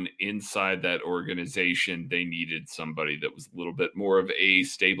on inside that organization. They needed somebody that was a little bit more of a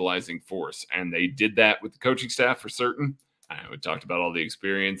stabilizing force, and they did that with the coaching staff for certain. We talked about all the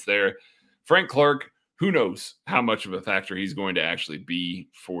experience there. Frank Clark, who knows how much of a factor he's going to actually be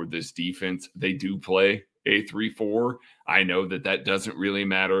for this defense. They do play a 3-4. I know that doesn't really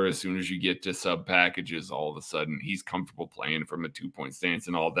matter. As soon as you get to sub packages, all of a sudden he's comfortable playing from a 2-point stance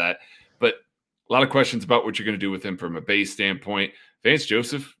and all that. But a lot of questions about what you're going to do with him from a base standpoint. Vance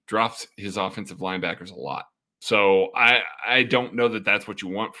Joseph drops his offensive linebackers a lot. So I don't know that that's what you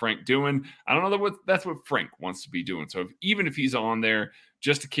want Frank doing. I don't know that's what Frank wants to be doing. So even if he's on there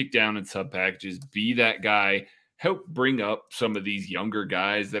just to kick down in sub packages, be that guy, help bring up some of these younger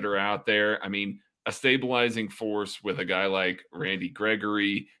guys that are out there. I mean, a stabilizing force with a guy like Randy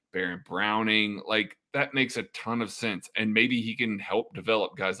Gregory, Baron Browning, like that makes a ton of sense. And maybe he can help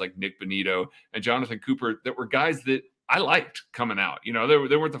develop guys like Nick Bonito and Jonathan Cooper that were guys that I liked coming out. They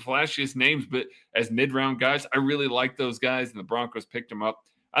weren't the flashiest names, but as mid-round guys, I really liked those guys, and the Broncos picked them up.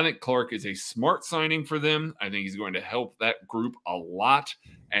 I think Clark is a smart signing for them. I think he's going to help that group a lot.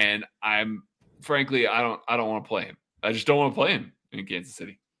 And I don't want to play him. I just don't want to play him in Kansas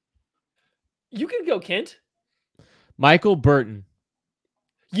City. You can go, Kent. Michael Burton.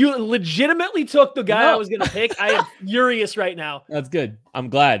 You legitimately took the guy I was going to pick. I am furious right now. That's good. I'm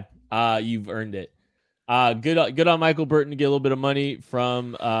glad. You've earned it. Good on Michael Burton to get a little bit of money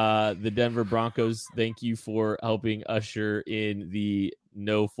from the Denver Broncos. Thank you for helping usher in the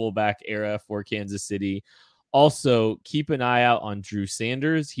no fullback era for Kansas City. Also, keep an eye out on Drew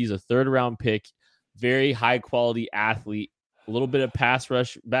Sanders. He's a 3rd-round pick, very high-quality athlete, a little bit of pass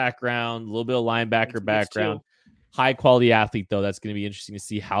rush background, a little bit of linebacker background. High-quality athlete, though. That's going to be interesting to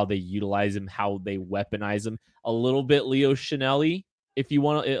see how they utilize him, how they weaponize him. A little bit Leo Chanel-y, if you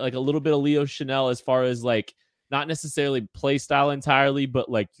want to, like a little bit of Leo Chanel as far as like not necessarily play style entirely, but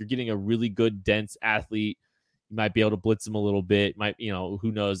like you're getting a really good, dense athlete. You might be able to blitz him a little bit.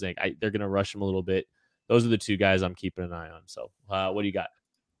 Who knows? Like they're going to rush him a little bit. Those are the two guys I'm keeping an eye on. So what do you got?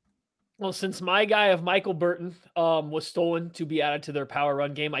 Well, since my guy of Michael Burton was stolen to be added to their power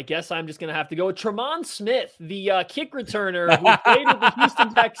run game, I guess I'm just going to have to go with Tremont Smith, the kick returner who played with the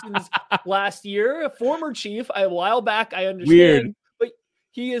Houston Texans last year, a former Chief. A while back, I understand. Weird. But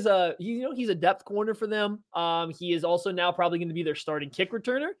he is he's a depth corner for them. He is also now probably going to be their starting kick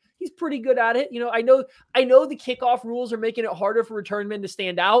returner. He's pretty good at it. I know the kickoff rules are making it harder for return men to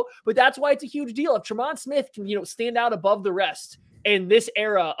stand out, but that's why it's a huge deal. If Tremont Smith can, stand out above the rest in this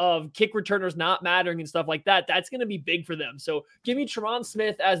era of kick returners not mattering and stuff like that, that's going to be big for them. So give me Tremont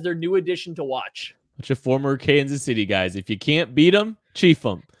Smith as their new addition to watch. Bunch of former Kansas City guys. If you can't beat them, chief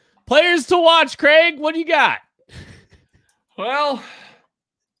them. Players to watch, Craig. What do you got? Well,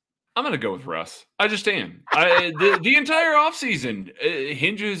 I'm going to go with Russ. I just am. The entire offseason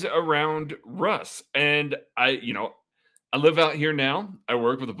hinges around Russ. And I live out here now. I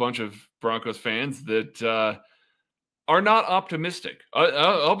work with a bunch of Broncos fans that are not optimistic.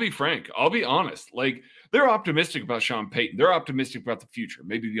 I'll be frank. I'll be honest. Like, they're optimistic about Sean Payton. They're optimistic about the future,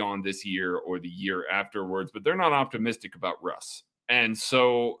 maybe beyond this year or the year afterwards, but they're not optimistic about Russ. And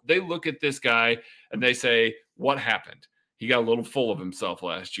so they look at this guy and they say, what happened? He got a little full of himself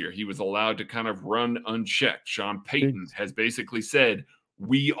last year. He was allowed to kind of run unchecked. Sean Payton has basically said,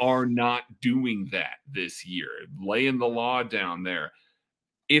 we are not doing that this year, laying the law down there.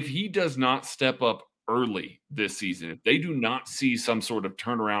 If he does not step up early this season, if they do not see some sort of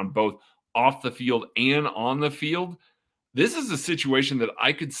turnaround both off the field and on the field, this is a situation that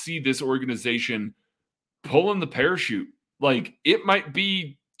I could see this organization pulling the parachute. Like, it might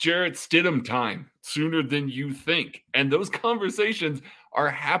be Jarrett Stidham time sooner than you think. And those conversations are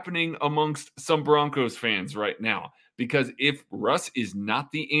happening amongst some Broncos fans right now, because if Russ is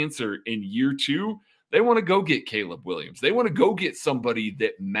not the answer in year 2, they want to go get Caleb Williams. They want to go get somebody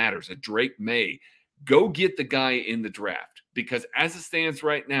that matters, a Drake May. Go get the guy in the draft, because as it stands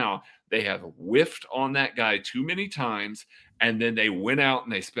right now, they have whiffed on that guy too many times. And then they went out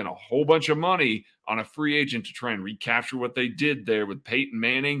and they spent a whole bunch of money on a free agent to try and recapture what they did there with Peyton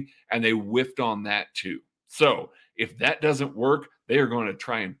Manning, and they whiffed on that too. So if that doesn't work, they are going to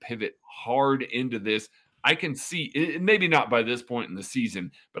try and pivot hard into this. I can see, maybe not by this point in the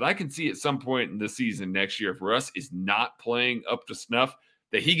season, but I can see at some point in the season next year, if Russ is not playing up to snuff,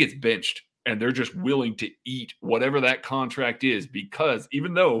 that he gets benched and they're just willing to eat whatever that contract is, because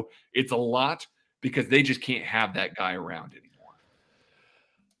even though it's a lot, because they just can't have that guy around anymore.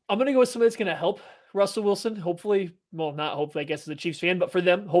 I'm going to go with somebody that's going to help Russell Wilson. Hopefully, well, not hopefully, I guess, as a Chiefs fan, but for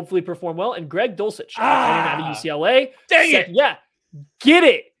them, hopefully perform well. And Greg Dulcich, out of UCLA. Dang it. Yeah. Get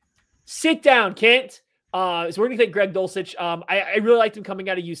it. Sit down, Kent. So we're going to take Greg Dulcich. I really liked him coming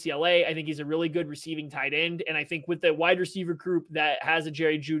out of UCLA. I think he's a really good receiving tight end. And I think with the wide receiver group that has a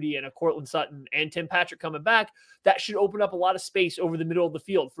Jerry Jeudy and a Cortland Sutton and Tim Patrick coming back, that should open up a lot of space over the middle of the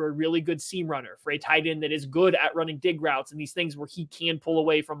field for a really good seam runner, for a tight end that is good at running dig routes and these things where he can pull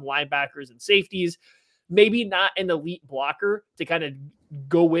away from linebackers and safeties. Maybe not an elite blocker to kind of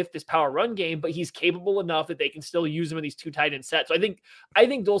go with this power run game, but he's capable enough that they can still use him in these two tight end sets. So I think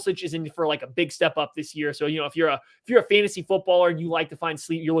Dulcich is in for like a big step up this year. So, if you're a fantasy footballer and you like to find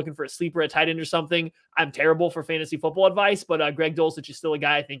you're looking for a sleeper at tight end or something, I'm terrible for fantasy football advice, but Greg Dulcich is still a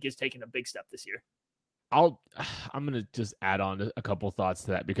guy I think is taking a big step this year. I'm going to just add on a couple thoughts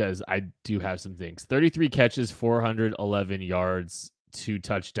to that, because I do have some things. 33 catches, 411 yards, 2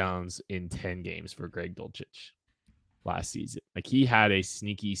 touchdowns in 10 games for Greg Dulcich last season. Like, he had a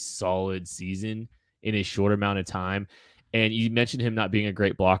sneaky solid season in a short amount of time. And you mentioned him not being a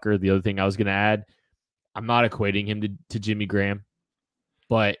great blocker. The other thing I was going to add, I'm not equating him to Jimmy Graham,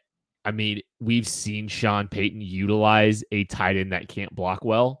 but I mean, we've seen Sean Payton utilize a tight end that can't block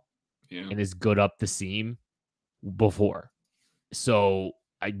well and is good up the seam before. So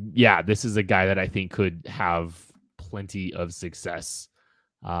this is a guy that I think could have plenty of success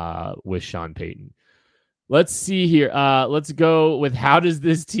with Sean Payton. Let's see here. Let's go with, how does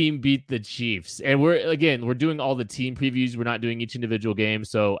this team beat the Chiefs? And we're doing all the team previews. We're not doing each individual game.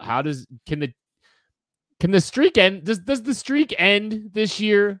 So can the streak end? Does the streak end this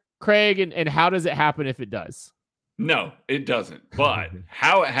year, Craig? And how does it happen if it does? No, it doesn't. But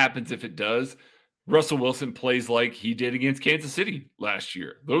how it happens if it does, Russell Wilson plays like he did against Kansas City last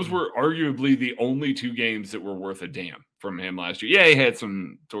year. Those were arguably the only 2 games that were worth a damn from him last year. Yeah, he had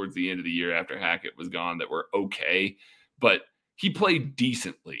some towards the end of the year after Hackett was gone that were okay, but he played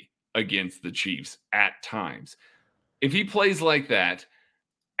decently against the Chiefs at times. If he plays like that,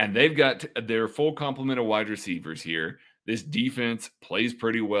 and they've got their full complement of wide receivers here, this defense plays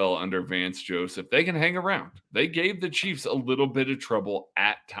pretty well under Vance Joseph. They can hang around. They gave the Chiefs a little bit of trouble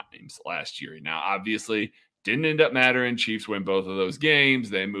at times last year. Now, obviously, didn't end up mattering. Chiefs win both of those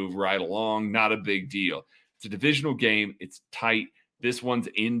games. They move right along. Not a big deal. It's a divisional game. It's tight. This one's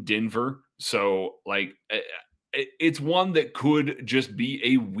in Denver. So, it's one that could just be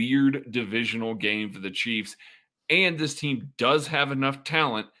a weird divisional game for the Chiefs. And this team does have enough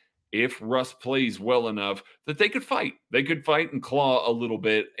talent, if Russ plays well enough, that they could fight. They could fight and claw a little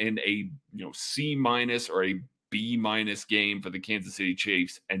bit in a C- or a B- game for the Kansas City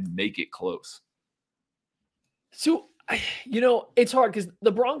Chiefs and make it close. So, it's hard because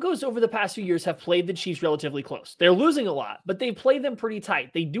the Broncos over the past few years have played the Chiefs relatively close. They're losing a lot, but they play them pretty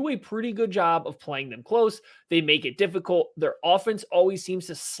tight. They do a pretty good job of playing them close. They make it difficult. Their offense always seems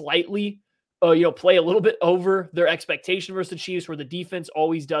to slightly play a little bit over their expectation versus the Chiefs, where the defense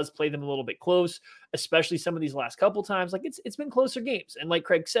always does play them a little bit close, especially some of these last couple times. Like it's been closer games. And like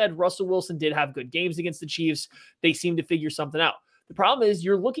Craig said, Russell Wilson did have good games against the Chiefs. They seem to figure something out. The problem is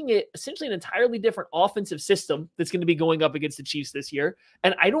you're looking at essentially an entirely different offensive system that's going to be going up against the Chiefs this year.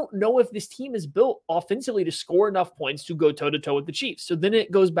 And I don't know if this team is built offensively to score enough points to go toe-to-toe with the Chiefs. So then it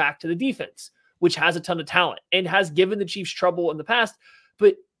goes back to the defense, which has a ton of talent and has given the Chiefs trouble in the past.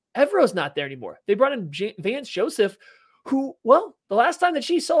 But Evero's not there anymore. They brought in Vance Joseph, who, well, the last time the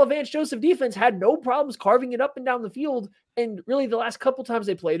Chiefs saw a Vance Joseph defense had no problems carving it up and down the field. And really the last couple times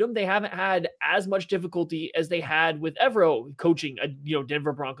they played him, they haven't had as much difficulty as they had with Evero coaching a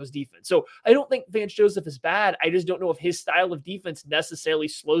Denver Broncos defense. So I don't think Vance Joseph is bad. I just don't know if his style of defense necessarily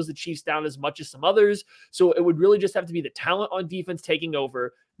slows the Chiefs down as much as some others. So it would really just have to be the talent on defense taking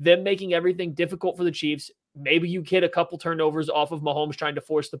over, them making everything difficult for the Chiefs. Maybe you get a couple turnovers off of Mahomes trying to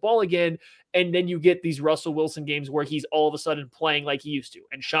force the ball again, and then you get these Russell Wilson games where he's all of a sudden playing like he used to,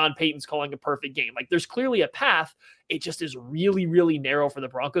 and Sean Payton's calling a perfect game. Like there's clearly a path. It just is really, really narrow for the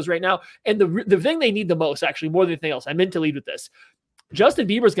Broncos right now. And the thing they need the most, actually, more than anything else, I meant to lead with this. Justin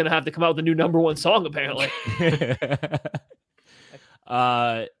Bieber's going to have to come out with the new #1 song, apparently.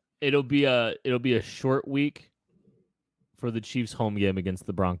 It'll be a short week for the Chiefs home game against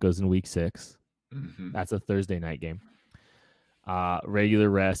the Broncos in week 6. Mm-hmm. That's a Thursday night game. Regular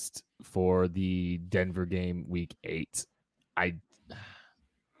rest for the Denver game week 8. I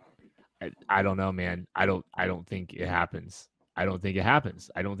don't know, man. I don't think it happens. I don't think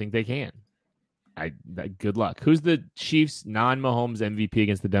they can. Good luck. Who's the Chiefs non-Mahomes MVP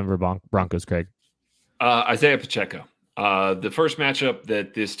against the Denver Broncos, Craig? Isaiah Pacheco. The first matchup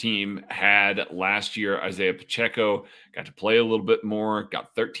that this team had last year, Isaiah Pacheco got to play a little bit more,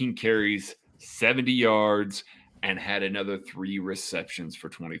 got 13 carries, 70 yards, and had another 3 receptions for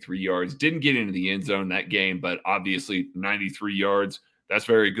 23 yards. Didn't get into the end zone that game, but obviously 93 yards, that's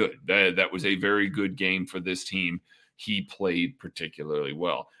very good. That was a very good game for this team. He played particularly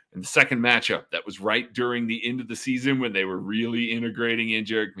well. And the second matchup, that was right during the end of the season when they were really integrating in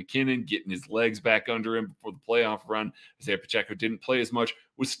Jerick McKinnon, getting his legs back under him before the playoff run. Isaiah Pacheco didn't play as much,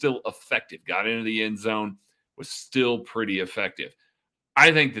 was still effective, got into the end zone, was still pretty effective.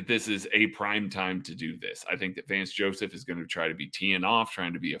 I think that this is a prime time to do this. I think that Vance Joseph is going to try to be teeing off,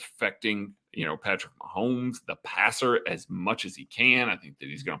 trying to be affecting, Patrick Mahomes, the passer, as much as he can. I think that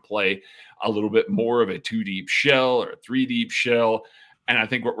he's going to play a little bit more of a 2-deep shell or a 3-deep shell. And I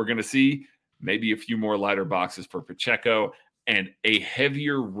think what we're going to see, maybe a few more lighter boxes for Pacheco and a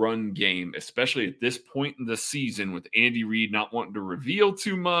heavier run game, especially at this point in the season with Andy Reid not wanting to reveal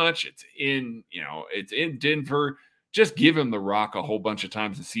too much. It's in Denver. Just give him the rock a whole bunch of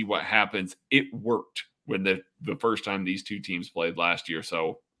times and see what happens. It worked when the first time these two teams played last year.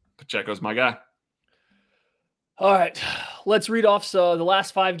 So Pacheco's my guy. All right, let's read off the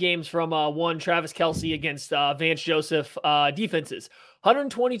last 5 games from Travis Kelce against Vance Joseph defenses.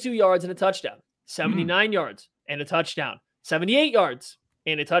 122 yards and a touchdown, 79 yards and a touchdown, 78 yards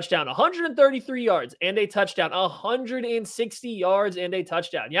and a touchdown, 133 yards and a touchdown, 160 yards and a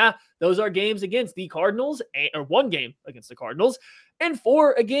touchdown. Yeah, those are games against the Cardinals, or 1 game against the Cardinals, and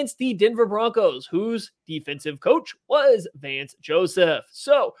 4 against the Denver Broncos, whose defensive coach was Vance Joseph.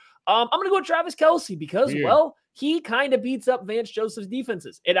 So I'm going to go with Travis Kelce because, well, he kind of beats up Vance Joseph's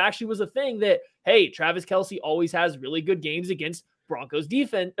defenses. It actually was a thing that, hey, Travis Kelce always has really good games against Broncos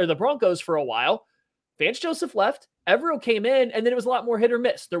defense, or the Broncos for a while. Vance Joseph left, Evero came in, and then it was a lot more hit or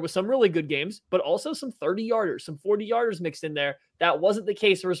miss. There was some really good games, but also some 30-yarders, some 40-yarders mixed in there. That wasn't the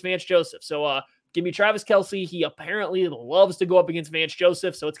case for Vance Joseph. So give me Travis Kelce. He apparently loves to go up against Vance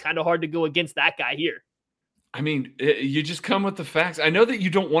Joseph, so it's kind of hard to go against that guy here. I mean, you just come with the facts. I know that you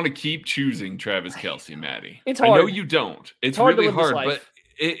don't want to keep choosing Travis Kelce, Maddie. It's hard. I know you don't. It's really hard, but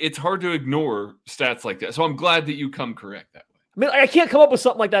it's hard to ignore stats like that. So I'm glad that you come correct that way. I mean, I can't come up with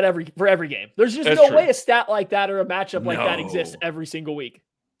something like that for every game. There's just no way a stat like that or a matchup like that exists every single week.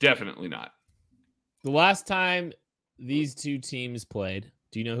 Definitely not. The last time these two teams played,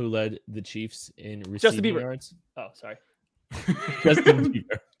 do you know who led the Chiefs in receiving yards? Oh, sorry. Justin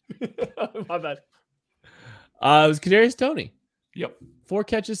Bieber. My bad. It was Kadarius Toney. Yep. 4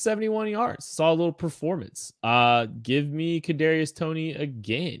 catches, 71 yards. Saw a little performance. Give me Kadarius Toney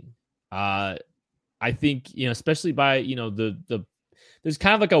again. I think, especially by, there's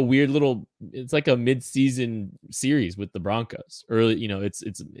kind of like a weird little, it's like a mid-season series with the Broncos. Early,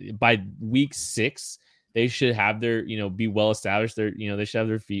 it's by week 6, they should have their, be well established. They should have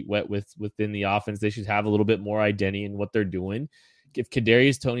their feet wet within the offense. They should have a little bit more identity in what they're doing. If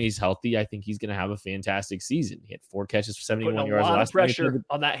Kadarius Toney is healthy, I think he's going to have a fantastic season. He had 4 catches for 71 yards. A lot of pressure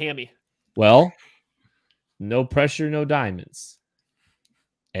on that hammy. Well, no pressure, no diamonds.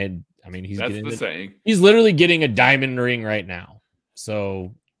 And I mean, he's literally getting a diamond ring right now.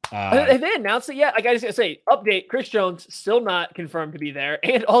 So have they announced it yet? Like I just gotta say, update: Chris Jones still not confirmed to be there,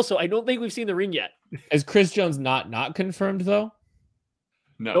 and also I don't think we've seen the ring yet. Is Chris Jones not confirmed though?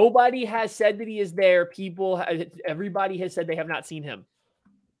 No. Nobody has said that he is there. Everybody has said they have not seen him.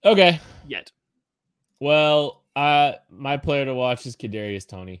 Okay. Yet. Well, my player to watch is Kadarius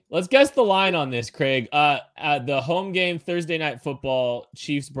Toney. Let's guess the line on this, Craig. The home game, Thursday Night Football,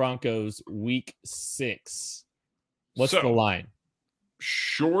 Chiefs Broncos, Week 6. What's the line?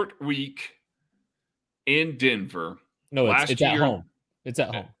 Short week in Denver. No, it's at home. It's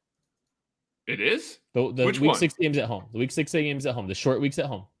at home. It is? The Week 6 game's at home. The Week 6 game's at home. The short week's at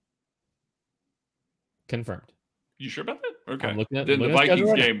home. Confirmed. You sure about that? Okay. Then the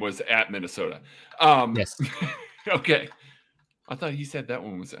Vikings game was at Minnesota. Yes. Okay. I thought he said that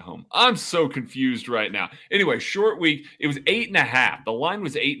one was at home. I'm so confused right now. Anyway, short week. It was 8.5. The line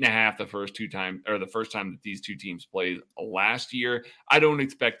was 8.5 the first time that these two teams played last year. I don't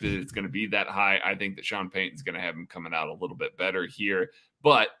expect that it's going to be that high. I think that Sean Payton's going to have him coming out a little bit better here.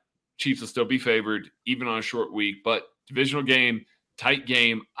 But Chiefs will still be favored, even on a short week. But divisional game, tight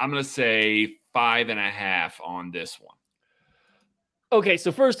game. I'm going to say 5.5 on this one. Okay,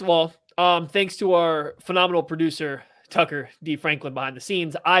 so first of all, thanks to our phenomenal producer, Tucker D. Franklin, behind the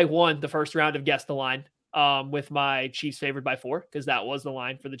scenes, I won the first round of Guess the Line with my Chiefs favored by 4, because that was the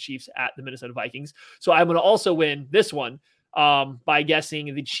line for the Chiefs at the Minnesota Vikings. So I'm going to also win this one by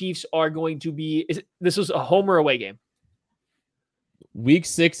guessing the Chiefs are going to be – this was a home or away game? Week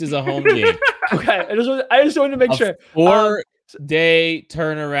 6 is a home game. Okay, I just wanted to make sure. 4-day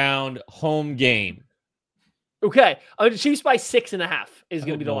turnaround home game. Okay, Chiefs by 6.5 is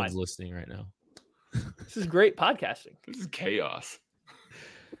going to be the line. Listening right now. This is great podcasting. This is chaos.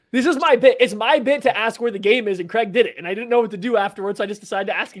 This is my bit. It's my bit to ask where the game is, and Craig did it, and I didn't know what to do afterwards, so I just decided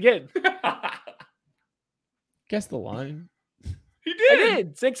to ask again. Guess the line. He did. I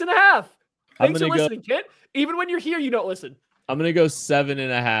did. 6.5. Thanks for listening, kid. Even when you're here, you don't listen. I'm going to go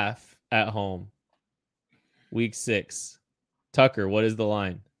 7.5 at home. Week 6. Tucker, what is the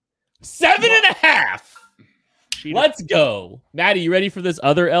line? 7.5. Let's go. Maddie, you ready for this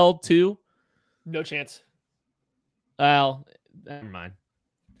other L too? No chance. Well, never mind.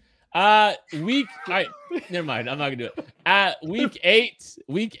 Never mind. I'm not gonna do it.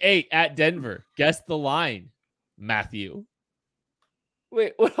 Week 8 at Denver. Guess the line, Matthew.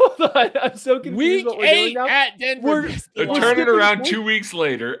 Wait, hold on. I'm so confused. Week what we're 8 doing now. at Denver. They're turning around 2 weeks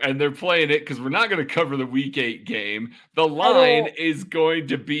later, and they're playing it because we're not going to cover the Week 8 game. The line is going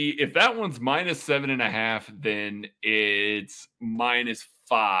to be, if that one's minus 7.5, then it's minus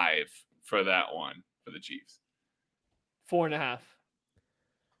 5 for that one for the Chiefs. 4.5.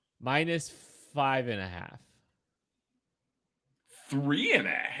 Minus 5.5. 3.5.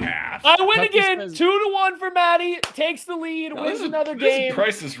 I win again. 2-1 for Maddie. Takes the lead. Wins another game. This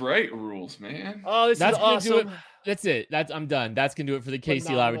Price is Right rules, man. Oh, this is awesome. That's it. I'm done. That's gonna do it for the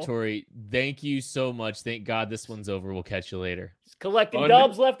KC Laboratory. Thank you so much. Thank God this one's over. We'll catch you later. Just collecting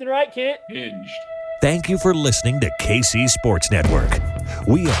dubs left and right, Kent. Hinged. Thank you for listening to KC Sports Network.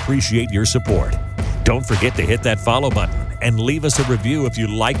 We appreciate your support. Don't forget to hit that follow button and leave us a review if you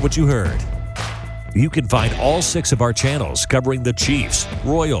like what you heard. You can find all 6 of our channels covering the Chiefs,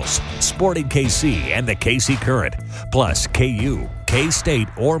 Royals, Sporting KC, and the KC Current, plus KU, K-State,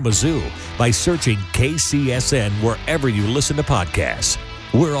 or Mizzou by searching KCSN wherever you listen to podcasts.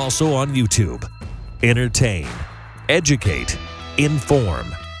 We're also on YouTube. Entertain, educate, inform.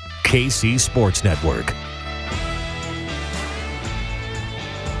 KC Sports Network.